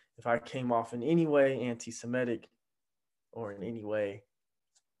apologize if I came off in any way anti-Semitic or in any way,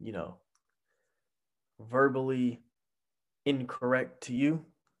 you know, verbally incorrect to you.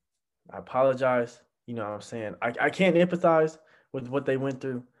 I apologize. You know what I'm saying? I can't empathize with what they went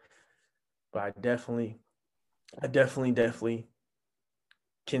through, but I definitely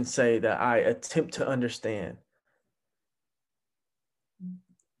can say that I attempt to understand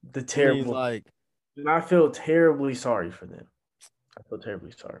the I mean, terrible, like, and I feel terribly sorry for them. I feel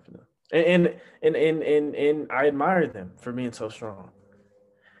terribly sorry for them, and I admire them for being so strong.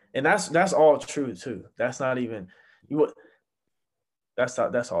 And that's all true too. That's not even you. That's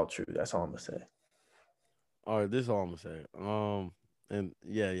all true. That's all I'm gonna say. all right, this is all I'm gonna say. And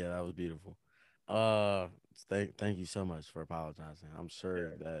yeah, that was beautiful. Uh, thank you so much for apologizing. I'm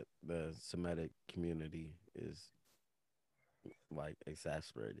sure Yeah. that the Semitic community is like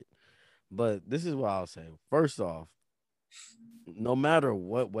exasperated. But this is what I'll say. First off, no matter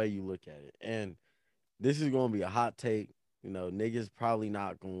what way you look at it, and this is gonna be a hot take, niggas probably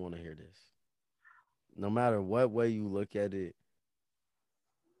not gonna want to hear this. No matter what way you look at it,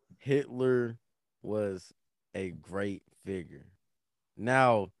 Hitler was a great figure.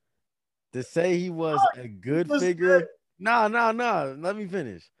 Now, to say he was a good figure, nah. Let me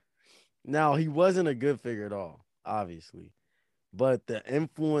finish. Now, he wasn't a good figure at all, obviously, but the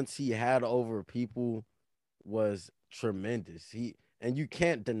influence he had over people was tremendous. And you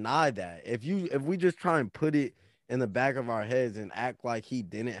can't deny that. If we just try and put it in the back of our heads and act like he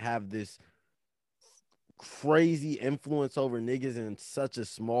didn't have this crazy influence over niggas in such a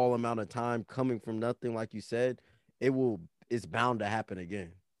small amount of time coming from nothing, like you said, it's bound to happen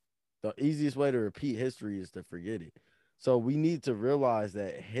again. The easiest way to repeat history is to forget it. So we need to realize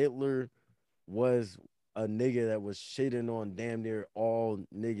that Hitler was a nigga that was shitting on damn near all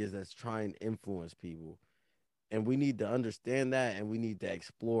niggas that's trying to influence people. And we need to understand that, and we need to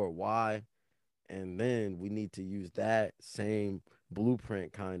explore why. And then we need to use that same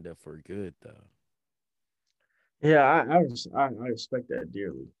blueprint kind of for good, though. Yeah, I respect that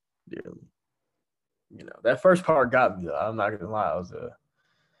dearly, dearly. That first part got me though. I'm not gonna lie. I was a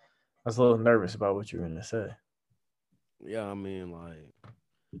little nervous about what you were gonna say. Yeah, I mean, like,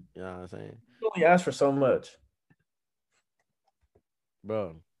 you know what I'm saying? You only asked for so much.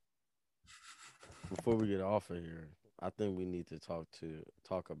 Bro, before we get off of here, I think we need to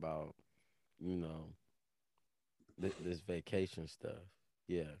talk about, you know, this vacation stuff.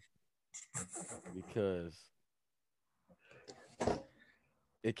 Yeah, because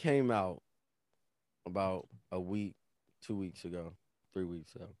it came out about a week, 2 weeks ago, 3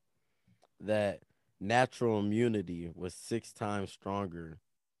 weeks ago, that natural immunity was 6 times stronger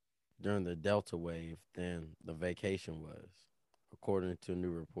during the Delta wave than the vacation was, according to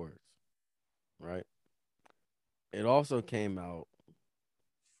new reports, right? It also came out,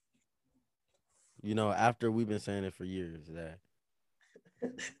 after we've been saying it for years, that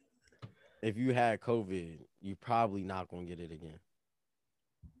if you had COVID, you probably not gonna get it again.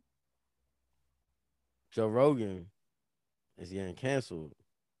 Joe Rogan is getting canceled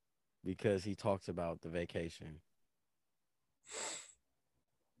because he talks about the vacation.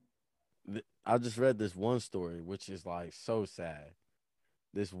 I just read this one story, which is like so sad.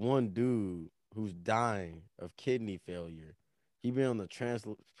 This one dude who's dying of kidney failure. He been on the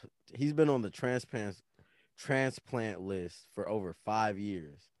he's been on the transplant list for over 5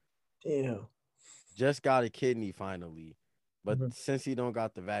 years. Damn. Just got a kidney finally, but Mm-hmm. since he don't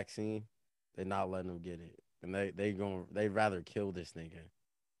got the vaccine, they're not letting him get it, and they rather kill this nigga.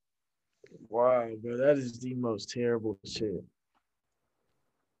 Wow, bro, that is the most terrible shit.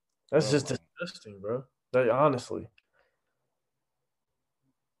 That's Bro, just disgusting, bro. Honestly.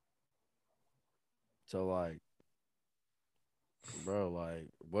 so like, bro, like,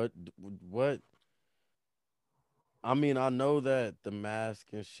 what? I mean, I know that the mask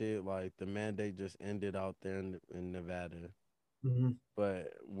and shit, like the mandate just ended out there in Nevada. Mm-hmm.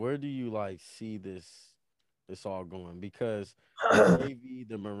 But where do you like see this all going? Because the Navy,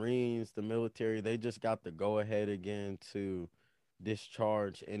 the Marines, the military, they just got the go ahead again to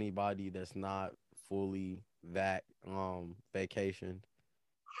discharge anybody that's not fully vacation.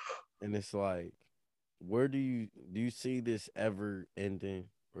 And it's like, where do you see this ever ending,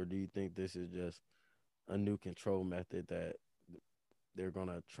 or do you think this is just a new control method that they're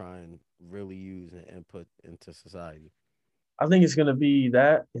gonna try and really use and input into society? I think it's gonna be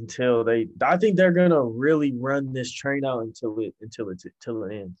that until they. I think they're gonna really run this train out until it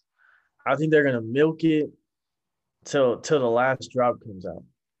ends. I think they're gonna milk it till the last drop comes out.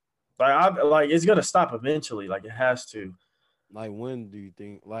 Like it's gonna stop eventually. Like it has to. Like, when do you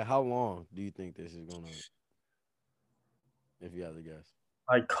think? Like, how long do you think this is gonna? If you had to guess,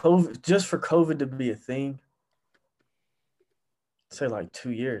 Like COVID, just for COVID to be a thing. Say like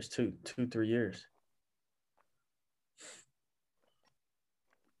 2 years, 3 years.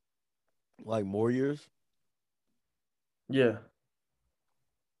 like more years, Yeah.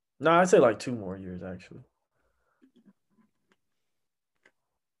 No, I'd say like 2 more years actually.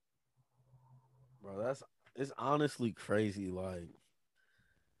 bro. It's honestly crazy. Like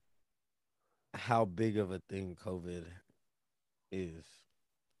how big of a thing COVID is.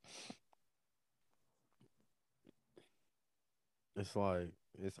 It's like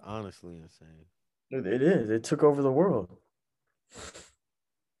it's honestly insane. It is. It took over the world.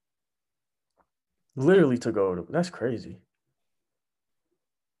 Literally took over. That's crazy.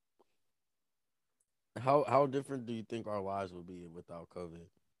 How different do you think our lives would be without COVID?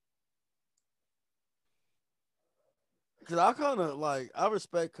 Cause I kind of like I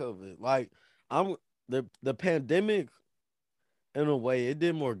respect COVID. Like I'm the pandemic in a way it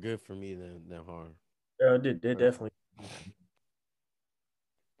did more good for me than harm. Yeah, it did. It definitely.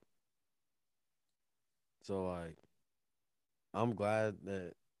 So like I'm glad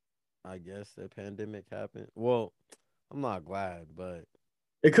that I guess the pandemic happened. Well, I'm not glad, but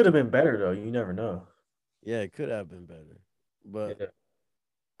It could have been better though. You never know. yeah, it could have been better. But Yeah.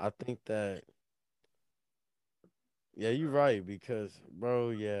 I think that yeah, you're right because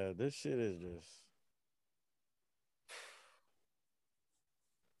bro, yeah, this shit is just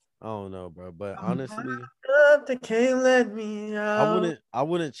I don't know, bro. But honestly, They can't let me out. I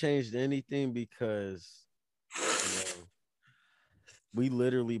wouldn't change anything because we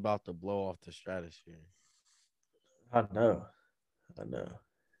literally about to blow off the stratosphere. I know. I know.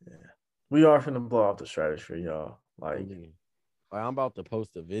 Yeah. We are finna blow off the stratosphere, y'all. I Like, mean, like, I'm about to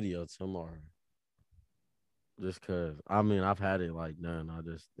post a video tomorrow. Just cause I mean I've had it like done. I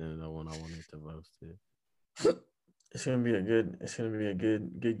just didn't know when I wanted to post it. it's gonna be a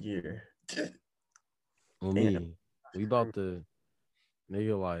good year. On Damn. me, we about to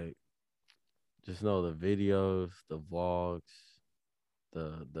nigga like just know the videos, the vlogs,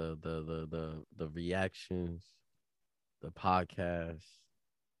 the reactions, the podcasts,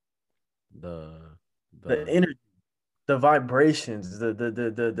 the The the energy, the vibrations, the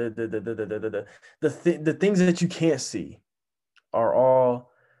things that you can't see are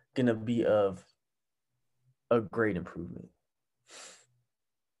all gonna be of a great improvement.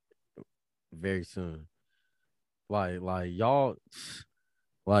 very soon. Like y'all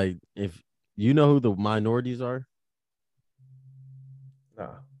like if you know who the minorities are,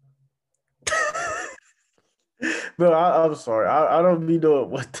 Nah. Bro, I'm sorry. I don't be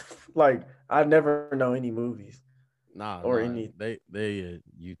doing what like I never know any movies or nah, any. they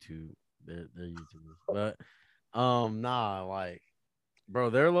YouTube. They're YouTubers. But nah, like bro,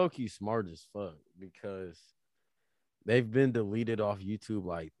 they're low key smart as fuck because they've been deleted off YouTube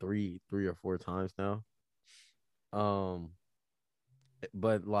like three or four times now. Um,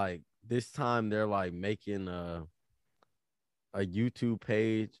 but like this time they're like making a YouTube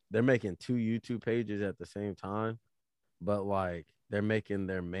page. They're making two YouTube pages at the same time, but like they're making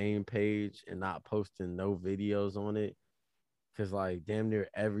their main page and not posting no videos on it. Cause like damn near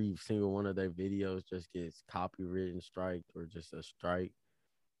every single one of their videos just gets copywritten strike or just a strike,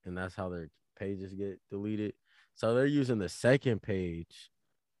 and that's how their pages get deleted. So they're using the second page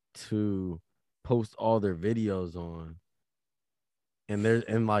to post all their videos on.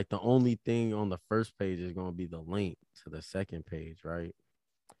 And like the only thing on the first page is gonna be the link to the second page, right?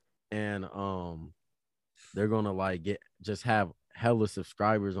 And they're gonna like just have hella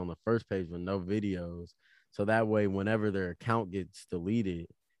subscribers on the first page with no videos. So that way, whenever their account gets deleted,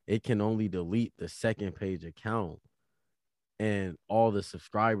 it can only delete the second page account. And all the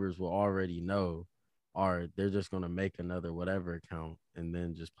subscribers will already know, or they're just gonna make another whatever account and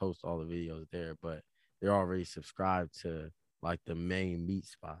then just post all the videos there. But they're already subscribed to like the main meat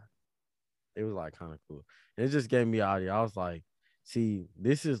spot. It was like kind of cool. And it just gave me an idea. I was like, see,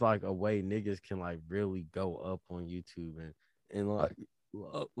 this is like a way niggas can like really go up on YouTube and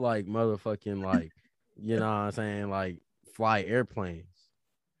like motherfucking like, you know what I'm saying, like fly airplanes.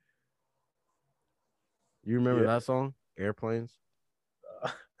 You remember Yeah. that song, Airplanes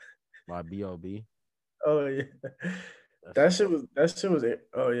by B.O.B.? Oh yeah. That That shit. shit was that shit was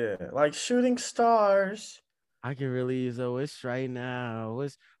oh yeah. Like shooting stars. I can really use a wish right now.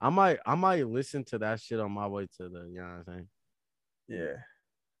 I might listen to that shit on my way to the, you know what I'm saying? Yeah.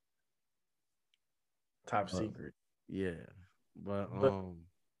 Top But secret. yeah. But But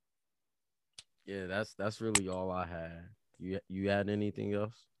yeah, that's really all I had. You had anything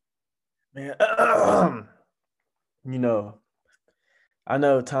else? man, you know, I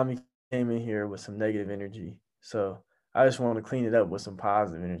know Tommy came in here with some negative energy. So I just want to clean it up with some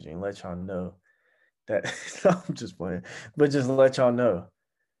positive energy and let y'all know that I'm just playing. But just let y'all know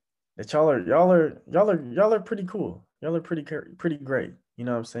that y'all are pretty cool. Y'all are pretty great. You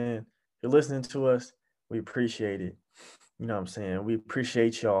know what I'm saying? You're listening to us. We appreciate it. You know what I'm saying? We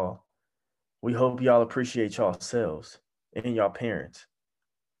appreciate y'all. We hope y'all appreciate y'all selves and y'all parents.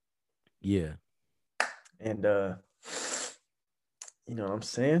 Yeah, And you know what I'm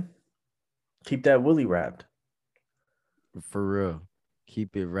saying? Keep that willy wrapped. for real.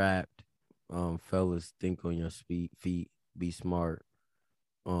 Keep it wrapped. Fellas, think on your feet. Be smart.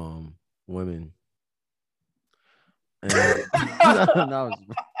 Women. And no,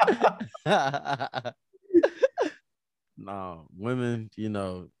 no, women,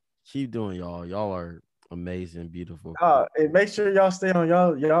 keep doing y'all. Y'all are amazing, beautiful. And make sure y'all stay on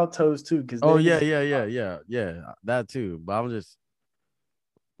y'all toes too, because Oh yeah, niggas yeah. That too. But I'm just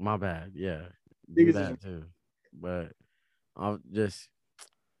my bad. Yeah, do niggas is that too. But I'm just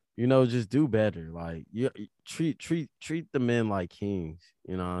just do better. Like you treat the men like kings.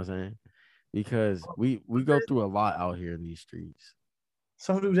 You know what I'm saying? Because we go through a lot out here in these streets.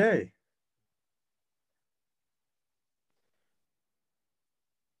 so do they.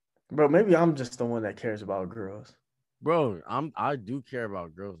 Bro, maybe I'm just the one that cares about girls. Bro, I do care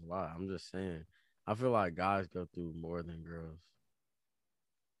about girls a lot. I'm just saying. I feel like guys go through more than girls.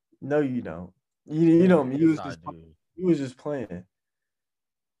 No, you don't. You Yeah, don't. yes, I do. You was just playing.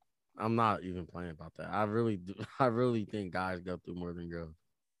 I'm not even playing about that. I really do. I really think guys go through more than girls.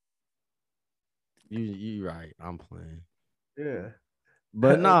 You right. I'm playing. Yeah.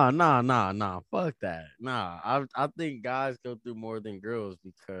 But nah. Fuck that. Nah, I think guys go through more than girls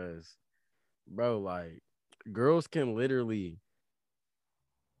because, bro, like girls can literally.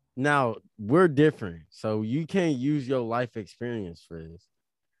 Now we're different, so you can't use your life experience for this.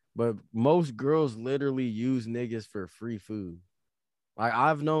 But most girls literally use niggas for free food. Like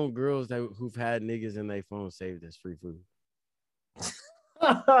I've known girls who've had niggas in their phone saved as free food.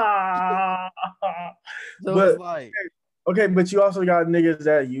 So it's But like, okay, but you also got niggas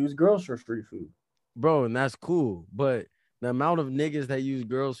that use girls for free food. bro, and that's cool. But the amount of niggas that use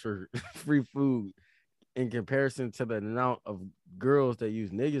girls for free food in comparison to the amount of girls that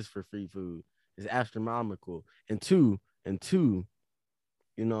use niggas for free food is astronomical. And two, you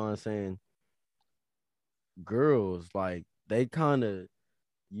know what I'm saying? Girls, like, they kind of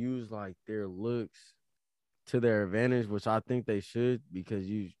use like their looks to their advantage, which I think they should, because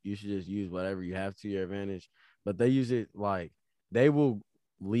you should just use whatever you have to your advantage. But they use it like they will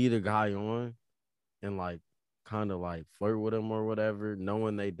lead a guy on and like kind of like flirt with him or whatever,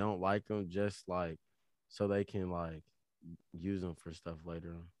 knowing they don't like him, just like so they can like use them for stuff later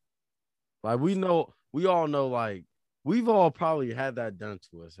on. Like we all know, like we've all probably had that done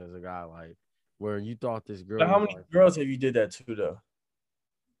to us as a guy, like where you thought this girl But how was many like, girls have you did that to though?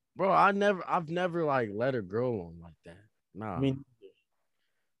 bro, I've never like let a girl on like that. I Nah, mean,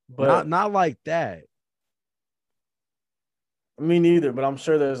 not but not like that. me neither. But I'm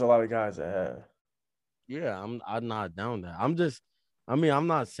sure there's a lot of guys that have. Yeah, I'm not down that. I mean, I'm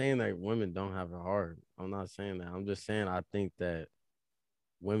not saying that women don't have it hard. I'm not saying that. I'm just saying I think that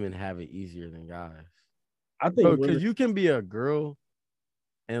women have it easier than guys. I Bro, think women. because you can be a girl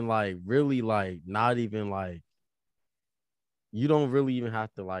and like really like not even like you don't really even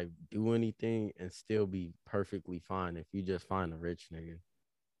have to like do anything and still be perfectly fine if you just find a rich nigga.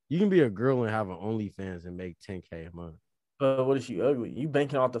 You can be a girl and have an OnlyFans and make 10K a month. But what if you ugly? You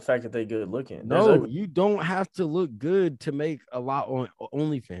banking off the fact that they good looking. There's No, ugly. you don't have to look good to make a lot on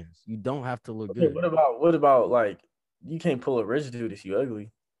OnlyFans. You don't have to look Okay, good. what about like you can't pull a rich dude if you ugly?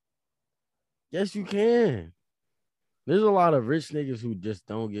 Yes, you can. There's a lot of rich niggas who just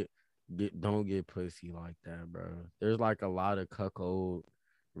don't get pussy like that, bro. There's like a lot of cuckold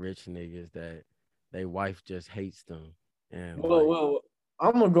rich niggas that they wife just hates them. And Well, like, well,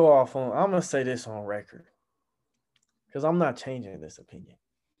 I'm gonna go off on. I'm gonna say this on record because I'm not changing this opinion.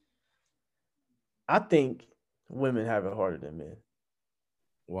 I think women have it harder than men.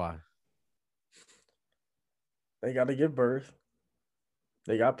 why? They got to give birth.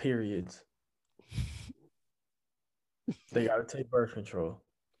 They got periods. They got to take birth control.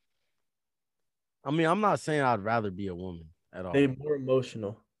 I mean, I'm not saying I'd rather be a woman at They all. more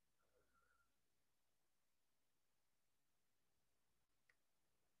emotional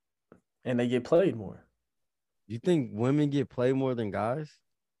and they get played more. You think women get played more than guys?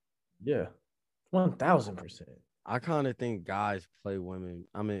 Yeah, 1000%. I kind of think guys play women.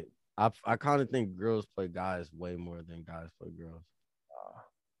 I mean, I kind of think girls play guys way more than guys play girls.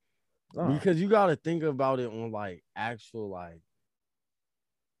 No, Because you got to think about it on like actual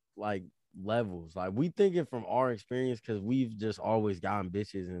like levels. Like we thinking from our experience because we've just always gotten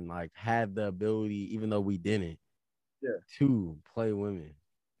bitches and like had the ability, even though we didn't, yeah. to play women.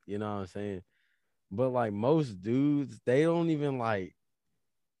 You know what I'm saying? But like most dudes, they don't even like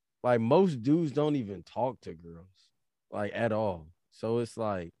most dudes don't even talk to girls like at all. So it's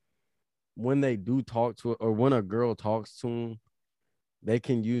like when they do talk to or when a girl talks to them, they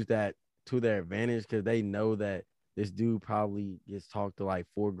can use that to their advantage because they know that this dude probably gets talked to like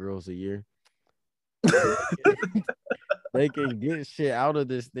 4 girls a year. So they can get shit out of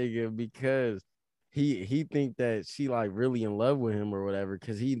this nigga because he think that she like really in love with him or whatever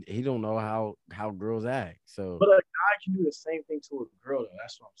because he don't know how girls act. So But a guy can do the same thing to a girl, though.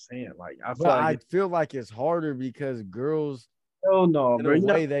 That's what I'm saying. Like, I feel but like I it's feel like it's harder because girls hell no, in bro. a You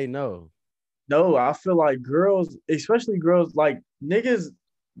know, way they know. no, I feel like girls, especially girls, like niggas,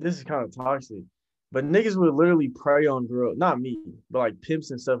 this is kind of toxic, but niggas would literally prey on girls, not me, but like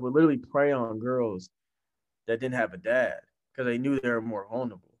pimps and stuff would literally prey on girls that didn't have a dad because they knew they were more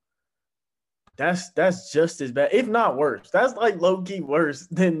vulnerable. That's just as bad, if not worse. That's like low key worse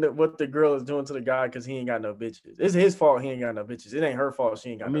than what the girl is doing to the guy because he ain't got no bitches. It's his fault he ain't got no bitches. It ain't her fault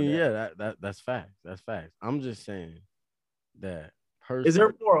she ain't I got no mean, dad. yeah, that's facts. That's facts. I'm just saying that Is person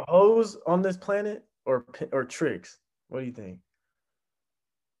there more hoes on this planet or tricks? What do you think?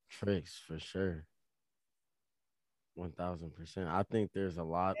 tricks for sure. 1000%. I think there's a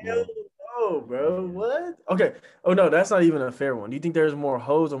lot Hell more. no, bro. Yeah. What? Okay. Oh no, that's not even a fair one. Do you think there's more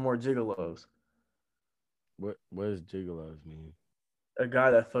hoes or more gigolos? What does gigolos mean? A guy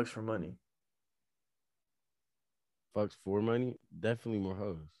that fucks for money. fucks for money, definitely more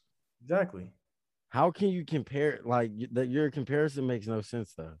hoes. Exactly. How can you compare? Like that, your comparison makes no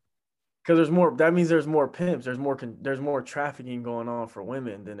sense though. Because there's more. That means there's more pimps. There's more trafficking going on for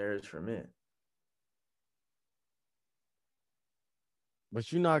women than there is for men.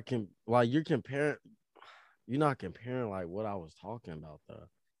 But you're not like you're comparing. You're not comparing like what I was talking about though.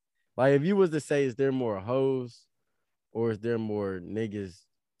 Like if you was to say, is there more hoes or is there more niggas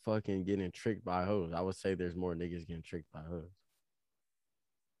fucking getting tricked by hoes? I would say there's more niggas getting tricked by hoes.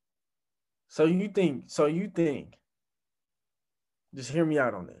 So you think? So you think? Just hear me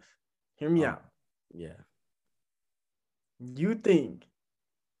out on this. Hear me out. Yeah. You think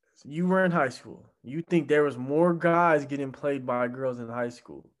you were in high school. You think there was more guys getting played by girls in high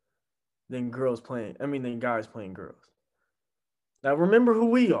school than than guys playing girls. Now remember who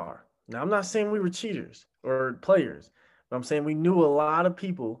we are. Now I'm not saying we were cheaters or players, but I'm saying we knew a lot of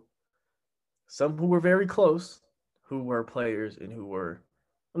people, some who were very close, who were players and who were,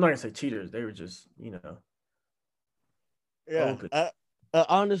 I'm not gonna say cheaters. They were just, Yeah. open. I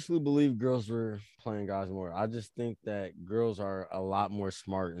honestly believe girls were playing guys more. I just think that girls are a lot more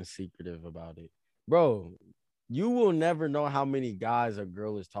smart and secretive about it. Bro, you will never know how many guys a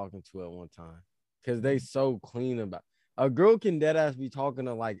girl is talking to at one time because they so clean about. A girl can dead ass be talking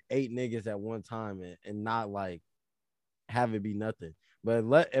to like 8 niggas at one time and not like have it be nothing.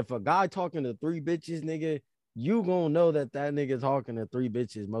 But if a guy talking to 3 bitches, nigga, you gonna know that nigga talking to 3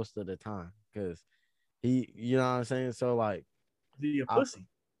 bitches most of the time because you know what I'm saying. So like, Be a pussy.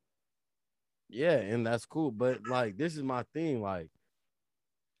 yeah, and that's cool. But like, this is my thing, like,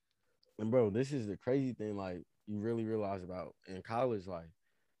 and bro, this is the crazy thing. Like, you really realize about in college, like,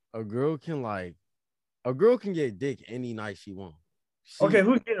 a girl can like a girl can get dick any night she wants. Okay,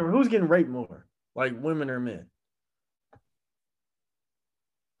 who's getting raped more? Like women or men?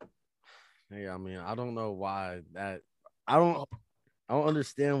 Yeah, I mean, I don't know why that. I don't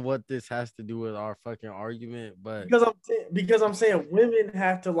understand what this has to do with our fucking argument, but Because I'm saying women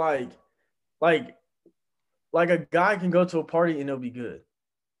have to like a guy can go to a party and it'll be good.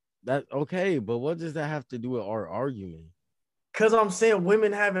 that okay. But what does that have to do with our argument? Because I'm saying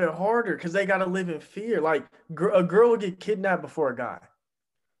women have it harder because they got to live in fear. Like a girl will get kidnapped before a guy.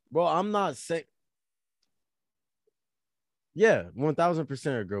 Bro, I'm not saying. Yeah,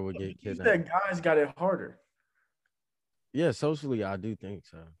 1000% a girl would get You kidnapped. said guys got it harder. Yeah, socially, I do think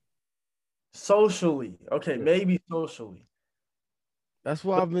so. Socially, okay, Yeah. maybe socially. That's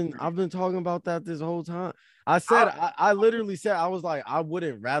why I've been talking about that this whole time. I literally said I was like, I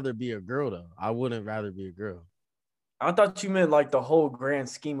wouldn't rather be a girl though. I wouldn't rather be a girl. I thought you meant like the whole grand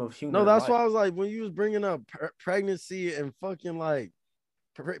scheme of No, human that's life. why I was like, when you was bringing up pregnancy and fucking like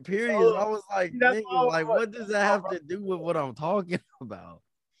periods, I Oh, was like, that's nigga, all. like, what does that have to do with what I'm talking about?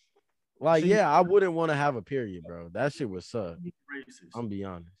 Like, See, yeah, I wouldn't want to have a period, bro. That shit would suck. racist. I'm be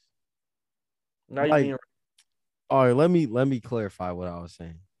honest. Now you Like, being all right, let me clarify what I was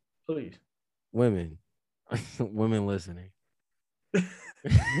saying. please. Women, women listening.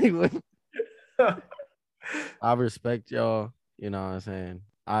 I respect y'all. You know what I'm saying?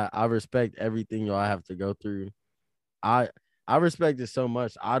 I respect everything y'all have to go through. I I respect it so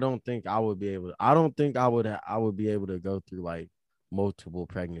much. I don't think I would be able to. I don't think I would be able to go through like multiple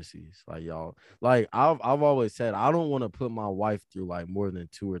pregnancies like y'all. Like I've always said I don't want to put my wife through like more than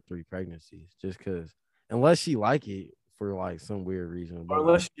 2 or 3 pregnancies just because unless she like it for like some weird reason. Or But like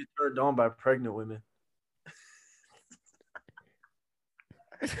unless you get turned on by pregnant women.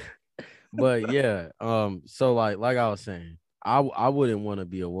 but yeah, so like I was saying, I wouldn't want to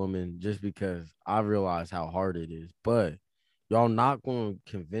be a woman just because I realize how hard it is. But y'all not going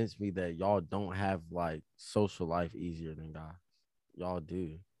to convince me that y'all don't have like social life easier than guys. Y'all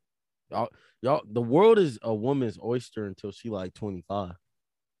do. Y'all the world is a woman's oyster until she like 25.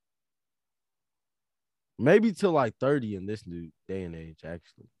 Maybe till like 30 in this new day and age,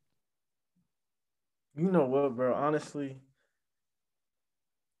 actually. You know what, bro? Honestly,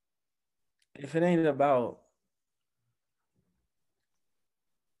 if it ain't about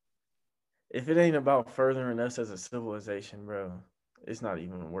furthering us as a civilization, bro, it's not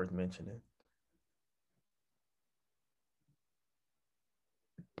even worth mentioning.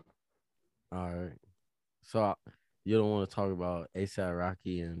 All right. So you don't want to talk about ASAP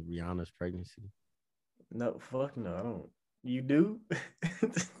Rocky and Rihanna's pregnancy? No, fuck no, I don't. You do?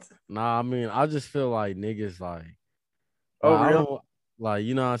 Nah, I mean, I just feel like niggas Oh, I Rihanna. don't like,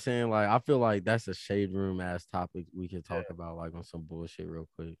 you know what I'm saying? Like, I feel like that's a shade room ass topic we could Yeah. talk about like on some bullshit real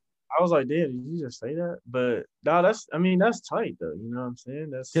quick. I was like, damn, did you just say that? But no, I mean, that's tight though. You know what I'm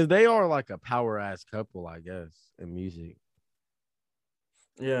saying? Cause they are like a power ass couple, I guess, in music.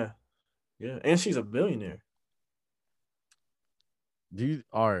 Yeah, yeah. And she's a billionaire. Do you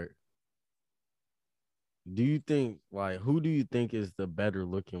are? Do you think like who do you think is the better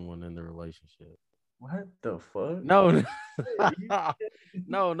looking one in the relationship? What the fuck? No,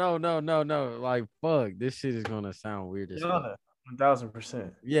 no. Like fuck, this shit is gonna sound weird as fuck. Rihanna,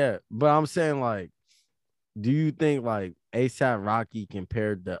 1000%. Yeah, but I'm saying like, do you think like ASAP Rocky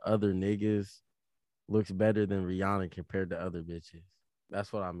compared to other niggas looks better than Rihanna compared to other bitches?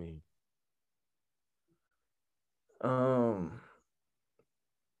 That's what I mean. Um,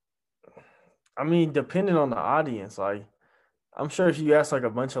 I mean, depending on the audience, like I'm sure if you ask like a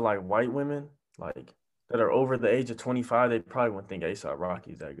bunch of like white women, like that are over the age of 25, they probably wouldn't think ASAP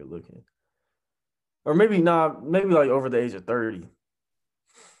Rocky's that good looking. Or maybe not, maybe like over the age of 30.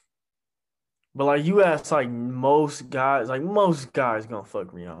 But like you ask like most guys gonna fuck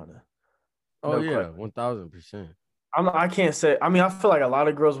Rihanna. Oh No yeah, question. 1000%. I can't say I mean I feel like a lot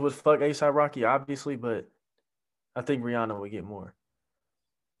of girls would fuck ASAP Rocky, obviously, but I think Rihanna would get more.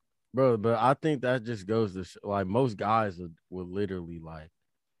 Bro, but I think that just goes to like most guys would literally like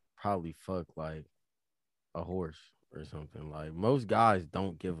probably fuck like a horse or something. Like most guys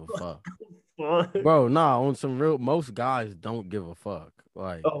don't give a fuck. A Bro, nah, on some real most guys don't give a fuck.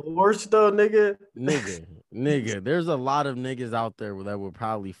 Like horse though, nigga. nigga, there's a lot of niggas out there that would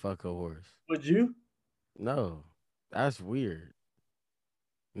probably fuck a horse. Would you? No, that's weird.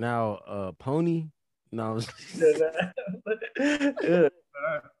 Now, pony? No, Yeah, yeah.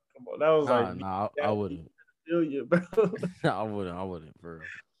 Come on, that was like nah, I wouldn't. you, bro. I wouldn't, bro.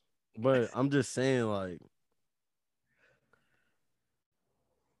 But I'm just saying, like,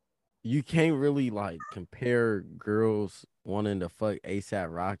 you can't really like compare girls wanting to fuck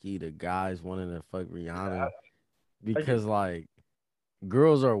ASAP Rocky to guys wanting to fuck Rihanna I get because like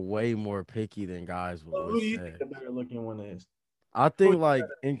girls are way more picky than guys so would who do you say. think the better looking one is? I Who think like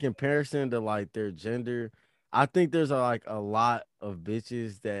in comparison to like their gender, I think there's like a lot of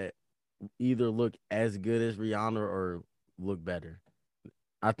bitches that either look as good as Rihanna or look better.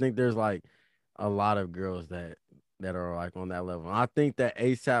 I think there's like a lot of girls that are like on that level. I think that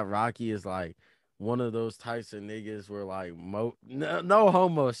ASAP Rocky is like one of those types of niggas where like no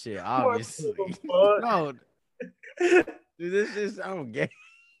homo shit, what obviously. the No, fuck? dude, this just sound gay.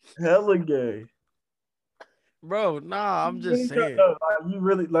 Hella gay. Bro, nah, I'm You just really saying. you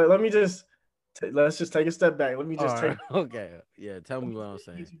really like let me just let's just take a step back. Let me All just take right, okay. Yeah, tell let me me what just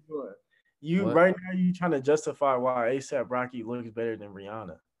I'm see what saying. you're doing. You What? right now you trying to justify why ASAP Rocky looks better than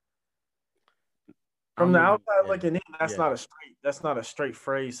Rihanna. I From the mean, outside yeah, looking in, yeah. that's not a straight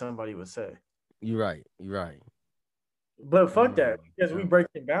phrase somebody would say. You're right. You're right. But fuck that, Um, because we um,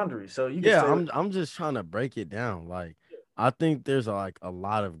 breaking boundaries. So you can yeah, say I'm just trying to break it down. Like, I think there's like a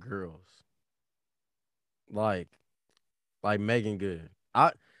lot of girls like Megan Good.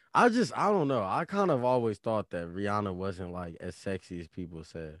 I don't know. I kind of always thought that Rihanna wasn't like as sexy as people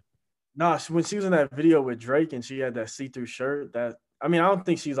said. nah, when she was in that video with Drake and she had that see-through shirt, that I mean, I don't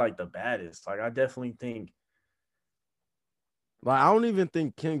think she's like the baddest. Like I definitely think Like I don't even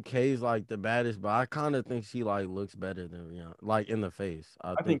think Kim K is like the baddest, but I kind of think she like looks better than Rihanna. Like in the face.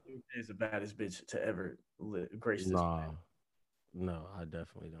 I I think think Kim K is the baddest bitch to ever grace this. nah. No, I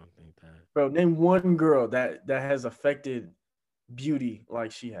definitely don't think that. Bro, name one girl that has affected beauty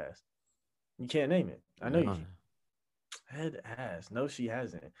like she has. You can't name it. I know you Rihanna. can't. Head ass. No, she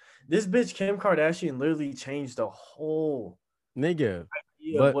hasn't. This bitch Kim Kardashian literally changed the whole Nigga.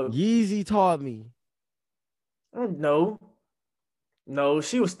 idea of But what. Yeezy taught me. No, no,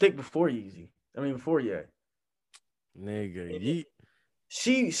 she was thick before Yeezy. I mean, before yeah. Nigga. Ye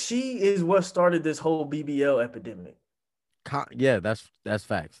She is what started this whole BBL epidemic. Yeah, that's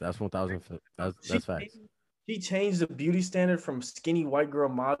facts. That's 1000. She That's facts. changed, she changed the beauty standard from skinny white girl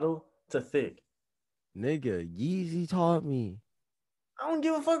model to thick. Nigga, Yeezy taught me. I don't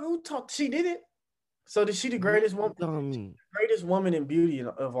give a fuck who talked. She did it. So is she the greatest Yeezy woman? taught me. Greatest woman in beauty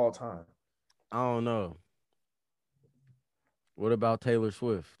of all time. I don't know. What about Taylor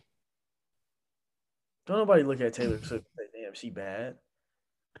Swift? Don't nobody look at Taylor Swift and say, "Damn, she bad."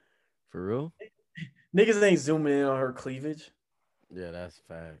 For real? Niggas ain't zooming in on her cleavage. Yeah, that's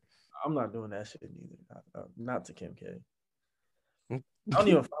facts. I'm not doing that shit neither. Not to Kim K. I don't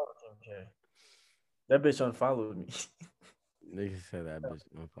even follow Kim K. That bitch unfollowed me. Nigga said that bitch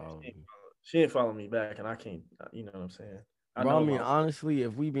unfollowed me. She ain't follow me back, and I can't. You know what I'm saying? I Bro, I know mean, my. honestly,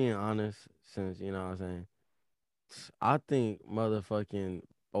 if we being honest, since you know what I'm saying, I think motherfucking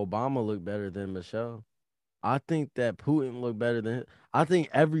Obama looked better than Michelle. I think that Putin looked better than. I think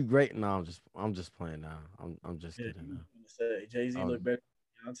every great. No, I'm just playing now. I'm just Yeah, kidding you now. say Jay Z Oh, look better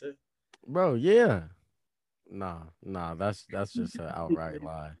than Beyonce. bro, yeah. Nah. That's just an outright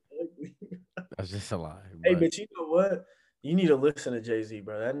lie. That's just a lie. Hey, But but you know what? You need to listen to Jay-Z,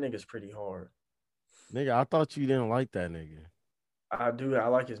 bro. That nigga's pretty hard. Nigga, I thought you didn't like that nigga. I do. I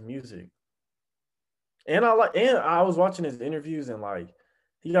like his music, and I was watching his interviews, and like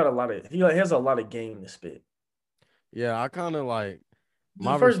he has a lot of game to spit. Yeah, I kind of like The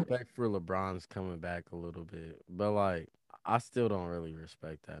my first, respect for LeBron's coming back a little bit, but like I still don't really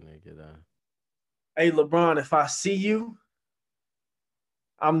respect that nigga though. hey LeBron, if I see you,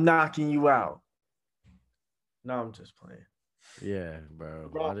 I'm knocking you out. No, I'm just playing. Yeah, bro.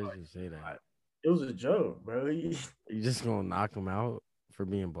 Why LeBron, did you say that? it was a joke, bro. You just gonna knock him out for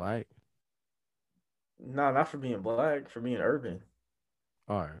being black? Nah, not for being black, for being urban.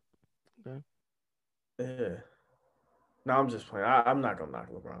 All right. Okay. Yeah. No, I'm just playing. I'm not gonna knock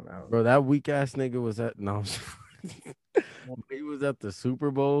LeBron out. Bro, that weak ass nigga was at no, he was at the Super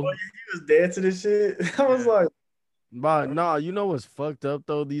Oh, Bowl. yeah, he was dancing and shit. I was Yeah. like, But nah, you know what's fucked up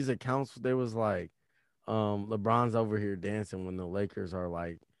though? These accounts they was like, LeBron's over here dancing when the Lakers are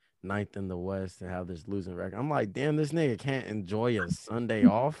like ninth in the West and have this losing record. I'm like, damn, this nigga can't enjoy a Sunday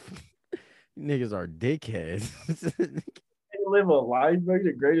off. You niggas are dickheads. he live a life, bro. He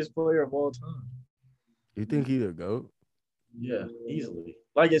the greatest player of all time. You think he the GOAT? Yeah, easily.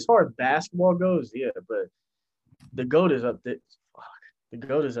 Like as far as basketball goes, yeah, but the GOAT is up there. Fuck. The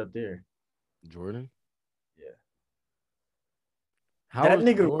GOAT is up there. Jordan? Yeah. How That is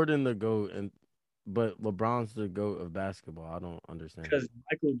nigga, Jordan the GOAT but LeBron's the GOAT of basketball? I don't understand. because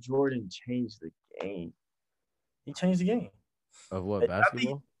Michael Jordan changed the game. He changed the game. Of what, I think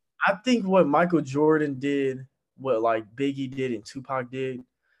basketball? I think what Michael Jordan did, what like Biggie did and Tupac did,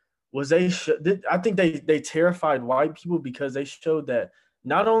 was I think they terrified white people because they showed that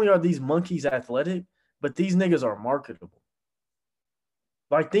not only are these monkeys athletic, but these niggas are marketable.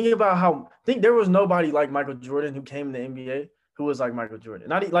 Like think there was nobody like Michael Jordan who came in the NBA who was like Michael Jordan.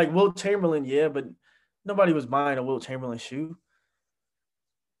 Not like Wilt Chamberlain, yeah, but nobody was buying a Wilt Chamberlain shoe.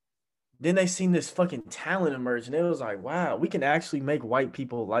 Then they seen this fucking talent emerge, and it was like, wow, we can actually make white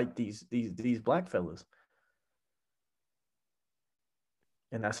people like these black fellas.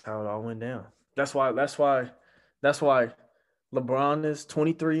 And that's how it all went down. That's why LeBron is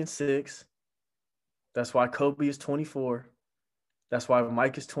 23-6. That's why Kobe is 24. That's why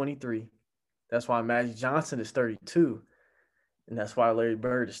Mike is 23. That's why Magic Johnson is 32. And that's why Larry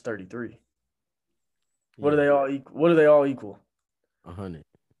Bird is 33. What are Yeah, they all equal? What are they all equal? 100.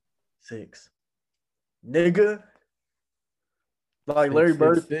 6. Nigga. Like Six, Larry six,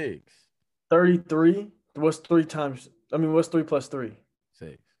 Bird, six. 33. What's 3 plus 3?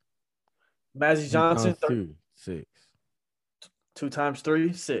 6. Magic 2 Johnson, times 2, 6. 2 times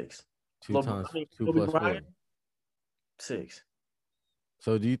 3, 6. 2 times 2 Kobe plus 4. Bryant, 6.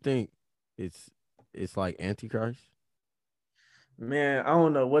 So do you think it's like Antichrist? Man, I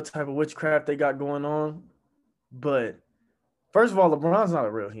don't know what type of witchcraft they got going on, but first of all, LeBron's not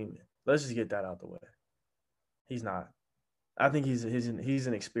a real human. Let's just get that out the way. He's not. I think he's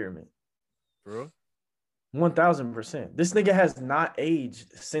an experiment. Bro? 1000%. This nigga has not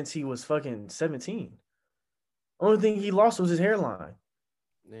aged since he was fucking 17. Only thing he lost was his hairline.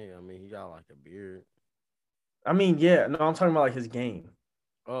 Yeah, I mean he got like a beard. I mean, yeah, no, I'm talking about like his game.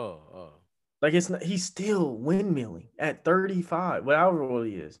 Oh. Like he's still windmilling at 35, whatever old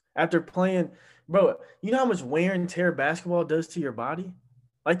he is. After playing, bro, you know how much wear and tear basketball does to your body?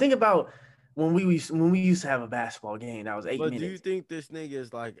 Like think about when we used to have a basketball game that was 8 But do you minutes. think this nigga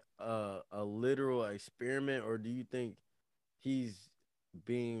is like a literal experiment, or do you think he's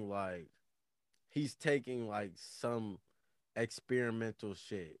being like he's taking like some experimental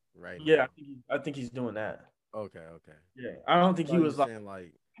shit right Yeah, now? I think he's doing that. Okay. Yeah, I don't think So he you was like. saying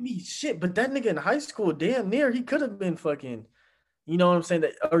like I mean, shit, but that nigga in high school, damn near, he could have been fucking. You know what I'm saying?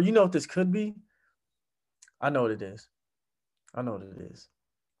 That, or you know what this could be? I know what it is. I know what it is.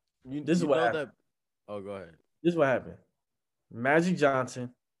 This is you what know happened. that? Oh, go ahead. This is what happened. Magic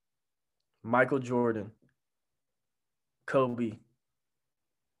Johnson, Michael Jordan, Kobe,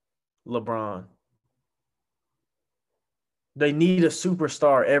 LeBron. They need a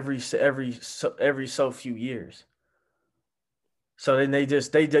superstar every so few years. So then they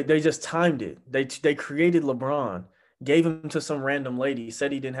just timed it. They created LeBron, gave him to some random lady,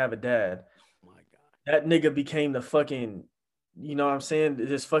 said he didn't have a dad. Oh my God. That nigga became the fucking, you know what I'm saying?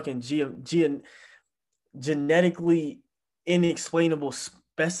 This fucking genetically inexplainable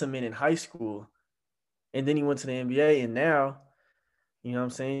specimen in high school. And then he went to the NBA, and now, you know what I'm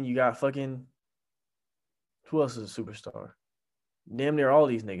saying? You got fucking, who else is a superstar? Damn near all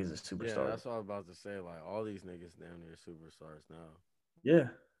these niggas is Yeah, superstars. that's what I was about to say. Like all these niggas damn near superstars now. Yeah.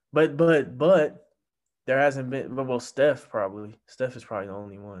 But there hasn't been, well, Steph is probably the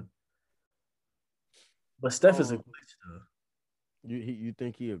only one. But Steph is a Um, glitch though. You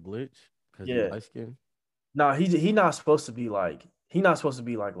think he a glitch because he Yeah. light skinned? Nah, he not supposed to be like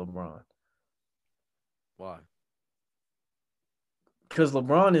LeBron. Why? Because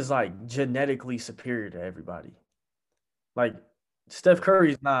LeBron is like genetically superior to everybody. Like Steph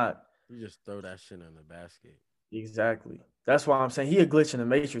Curry's not You just throw that shit in the basket. exactly. That's why I'm saying he a glitch in the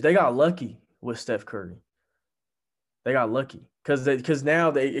matrix. They got lucky with Steph Curry. They got lucky because now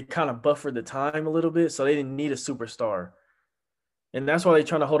they it kind of buffered the time a little bit, so they didn't need a superstar, and that's why they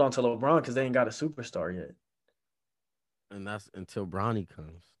trying to hold on to LeBron because they ain't got a superstar yet. And that's until Bronny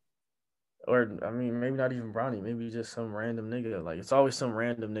comes. Or I mean, maybe not even Bronny, maybe just some random nigga. Like it's always some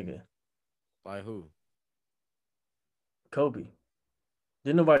random nigga. Like who? Kobe.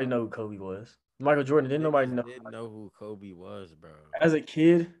 Didn't nobody know who Kobe was. Michael Jordan. Didn't nobody Niggas know didn't know who Kobe was, bro. as a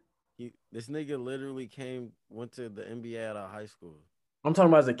kid. This nigga literally went to the NBA out of high school. I'm talking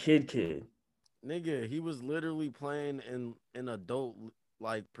about as a kid. Nigga, he was literally playing in adult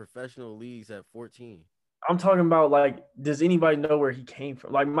like professional leagues at 14. I'm talking about like, does anybody know where he came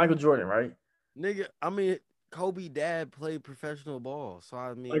from? Like Michael Jordan, right? Nigga, I mean, Kobe dad played professional ball. So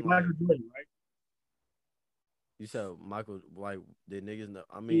I mean Like Michael like Jordan, right? you said Michael like did niggas know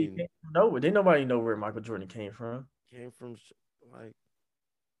I He mean came from nowhere. Didn't nobody know where Michael Jordan came from? came from like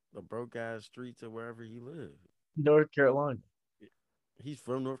the broke ass streets of wherever he lived. North Carolina. He's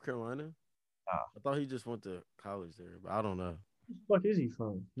from North Carolina? Nah. I thought he just went to college there, but I don't know. Where the fuck is he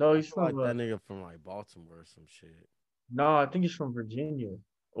from? No, I he's feel from like that nigga from like Baltimore or some shit. no, I think he's from Virginia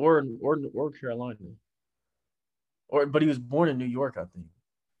or Carolina. Or but he was born in New York, I think.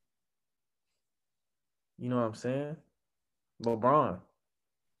 You know what I'm saying? LeBron.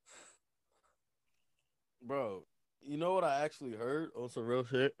 Bro, you know what I actually heard on some real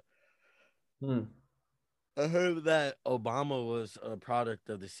shit? Hmm. I heard that Obama was a product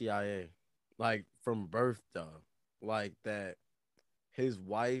of the CIA, like from birth, though. Like that his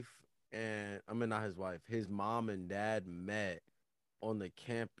wife and I mean, not his wife, his mom and dad met on the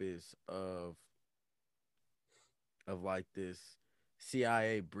campus of like this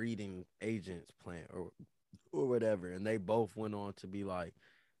CIA breeding agents plant or whatever. And they both went on to be like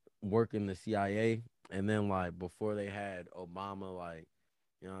working the CIA. And then like before they had Obama, like,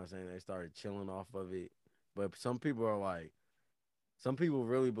 you know what I'm saying, they started chilling off of it. But some people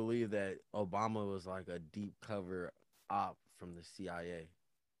really believe that Obama was like a deep cover op from the CIA.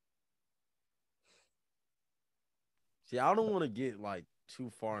 See, I don't want to get like too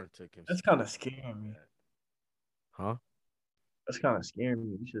far into That's conspiracy kind of scaring me. like that. Huh? That's kind of scaring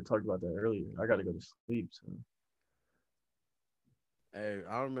me. We should have talked about that earlier. I got to go to sleep soon. Hey,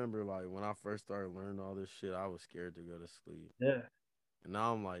 I remember like when I first started learning all this shit, I was scared to go to sleep. Yeah. And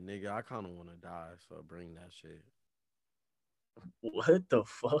now I'm like, nigga, I kind of want to die, so bring that shit. What the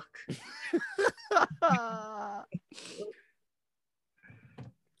fuck?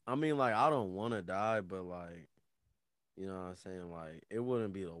 I mean, like, I don't want to die, but like, you know what I'm saying? Like, it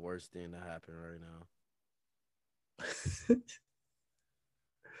wouldn't be the worst thing to happen right now.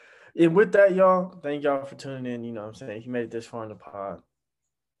 And with that, y'all, thank y'all for tuning in. You know what I'm saying? If you made it this far in the pod,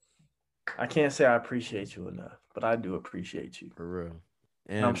 I can't say I appreciate you enough, but I do appreciate you. For real.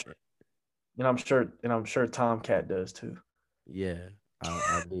 And I'm And sure, and I'm sure Tomcat does too. yeah,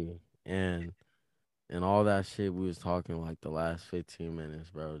 I do. And all that shit we was talking like the last 15 minutes,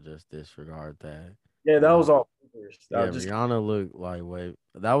 bro, just disregard that. Yeah, that was Rihanna, all. I yeah, just Rihanna looked like wait,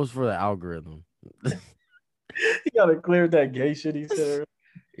 that was for the algorithm. he gotta clear that gay shit he said.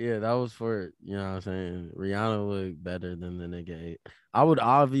 Yeah, that was for you know what I'm saying. Rihanna looked better than the nigga. I would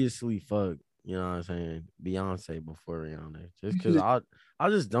obviously fuck, you know what I'm saying, Beyonce before Rihanna. Just cause I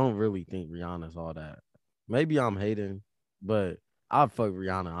just don't really think Rihanna's all that. Maybe I'm hating, but I'd fuck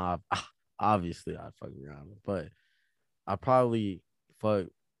Rihanna. Obviously I'd fuck Rihanna, but I probably fuck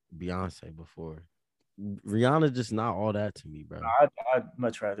Beyonce before. Rihanna just not all that to me, bro. I'd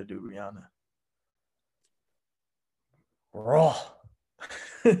much rather do Rihanna. Raw.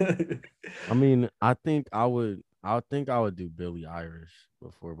 I mean, I think I would do Billie Eilish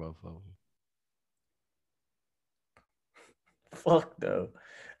before both of them. Fuck though.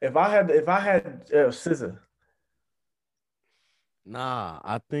 If I had SZA, Nah,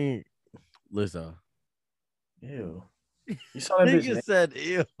 I think Lizzo. ew. You saw that bitch Nigga naked? said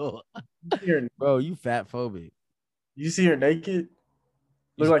ew. You see her, Bro, you fat phobic. you see her naked?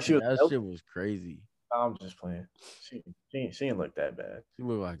 Look like she was. That shit was crazy. I'm just playing. She didn't look that bad. She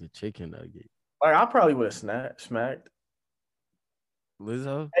looked like a chicken nugget. Like I probably would have smacked.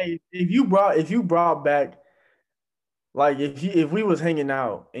 Lizzo? Hey, if you brought back like if we was hanging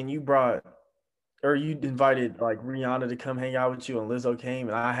out and you brought or you invited like Rihanna to come hang out with you and Lizzo came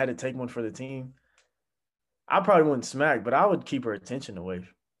and I had to take one for the team, I probably wouldn't smack, but I would keep her attention away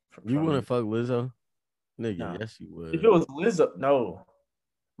You from wouldn't me. fuck Lizzo? Nigga, Nah. yes you If would. it was Lizzo, no,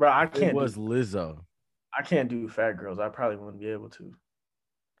 bro, If it was Lizzo, I can't do fat girls. I probably wouldn't be able to.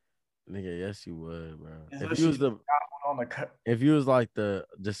 nigga, yes you would, bro. If Unless you she was the got one on the cut. if you was like the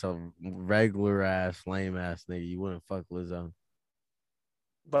just a regular ass lame ass nigga, you wouldn't fuck Lizzo.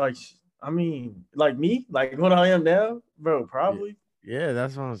 Like, I mean, like me, like what I am now, bro. Yeah, Probably, yeah,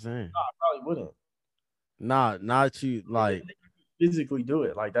 that's what I'm saying. I probably wouldn't. Not you like Physically do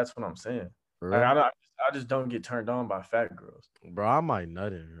it. Like that's what I'm saying. for Like real. I just don't get turned on by fat girls. Bro, I might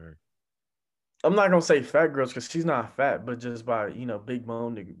nut in her. I'm not gonna say fat girls because she's not fat, but just by big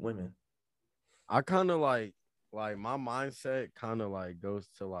boned women. I kind of like my mindset kind of like goes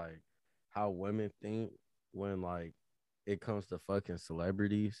to like how women think when like it comes to fucking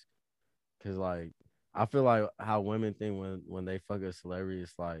celebrities. Cause like I feel like how women think when they fuck a celebrity,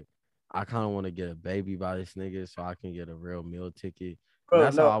 it's like I kind of want to get a baby by this nigga so I can get a real meal ticket. And Bro,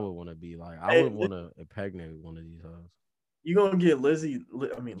 that's how no, I would want to be. Like I hey, would want to impregnate one of these hoes. you gonna get Lizzie.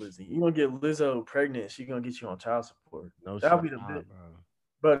 You gonna get Lizzo pregnant. She gonna get you on child support. No, That'll she be the not, big, bro.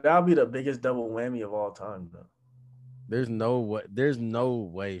 but that'll be the biggest double whammy of all time, though. There's no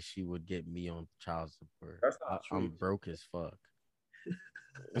way she would get me on child support. That's not I'm true. broke as fuck.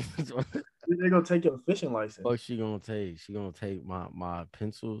 They gonna take your fishing license. Fuck she gonna take? She gonna take my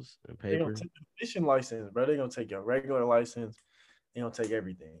pencils and They gonna paper. take your fishing license, bro. They gonna take your regular license. They gonna take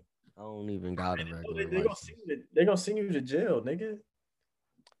everything. I don't even got a regular They gonna send license. you. They gonna send you to jail, nigga.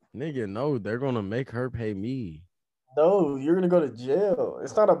 Nigga, no, they're gonna make her pay me. No, you're gonna go to jail.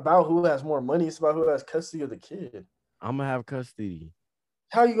 It's not about who has more money. It's about who has custody of the kid. I'm gonna have custody.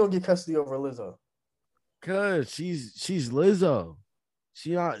 How you gonna get custody over Lizzo? Cause she's Lizzo.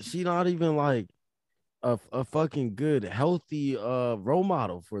 She not even like a fucking good healthy role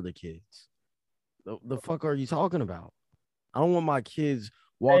model for the kids. The fuck are you talking about? I don't want my kids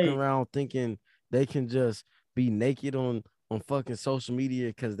walking Hey, around thinking they can just be naked on fucking social media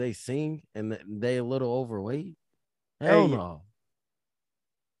because they sing and they a little overweight. Hell hey, no.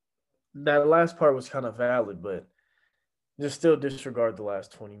 that last part was kind of valid, but just still disregard the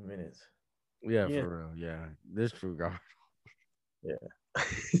last 20 minutes. Yeah, Yeah, for real. Yeah, disregard yeah.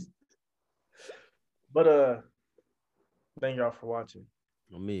 But thank y'all for watching.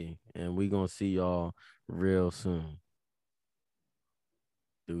 me, and we gonna see y'all real soon.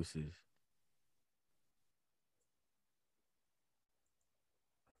 Deuces.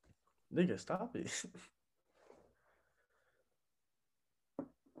 Nigga, stop it.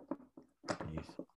 Peace.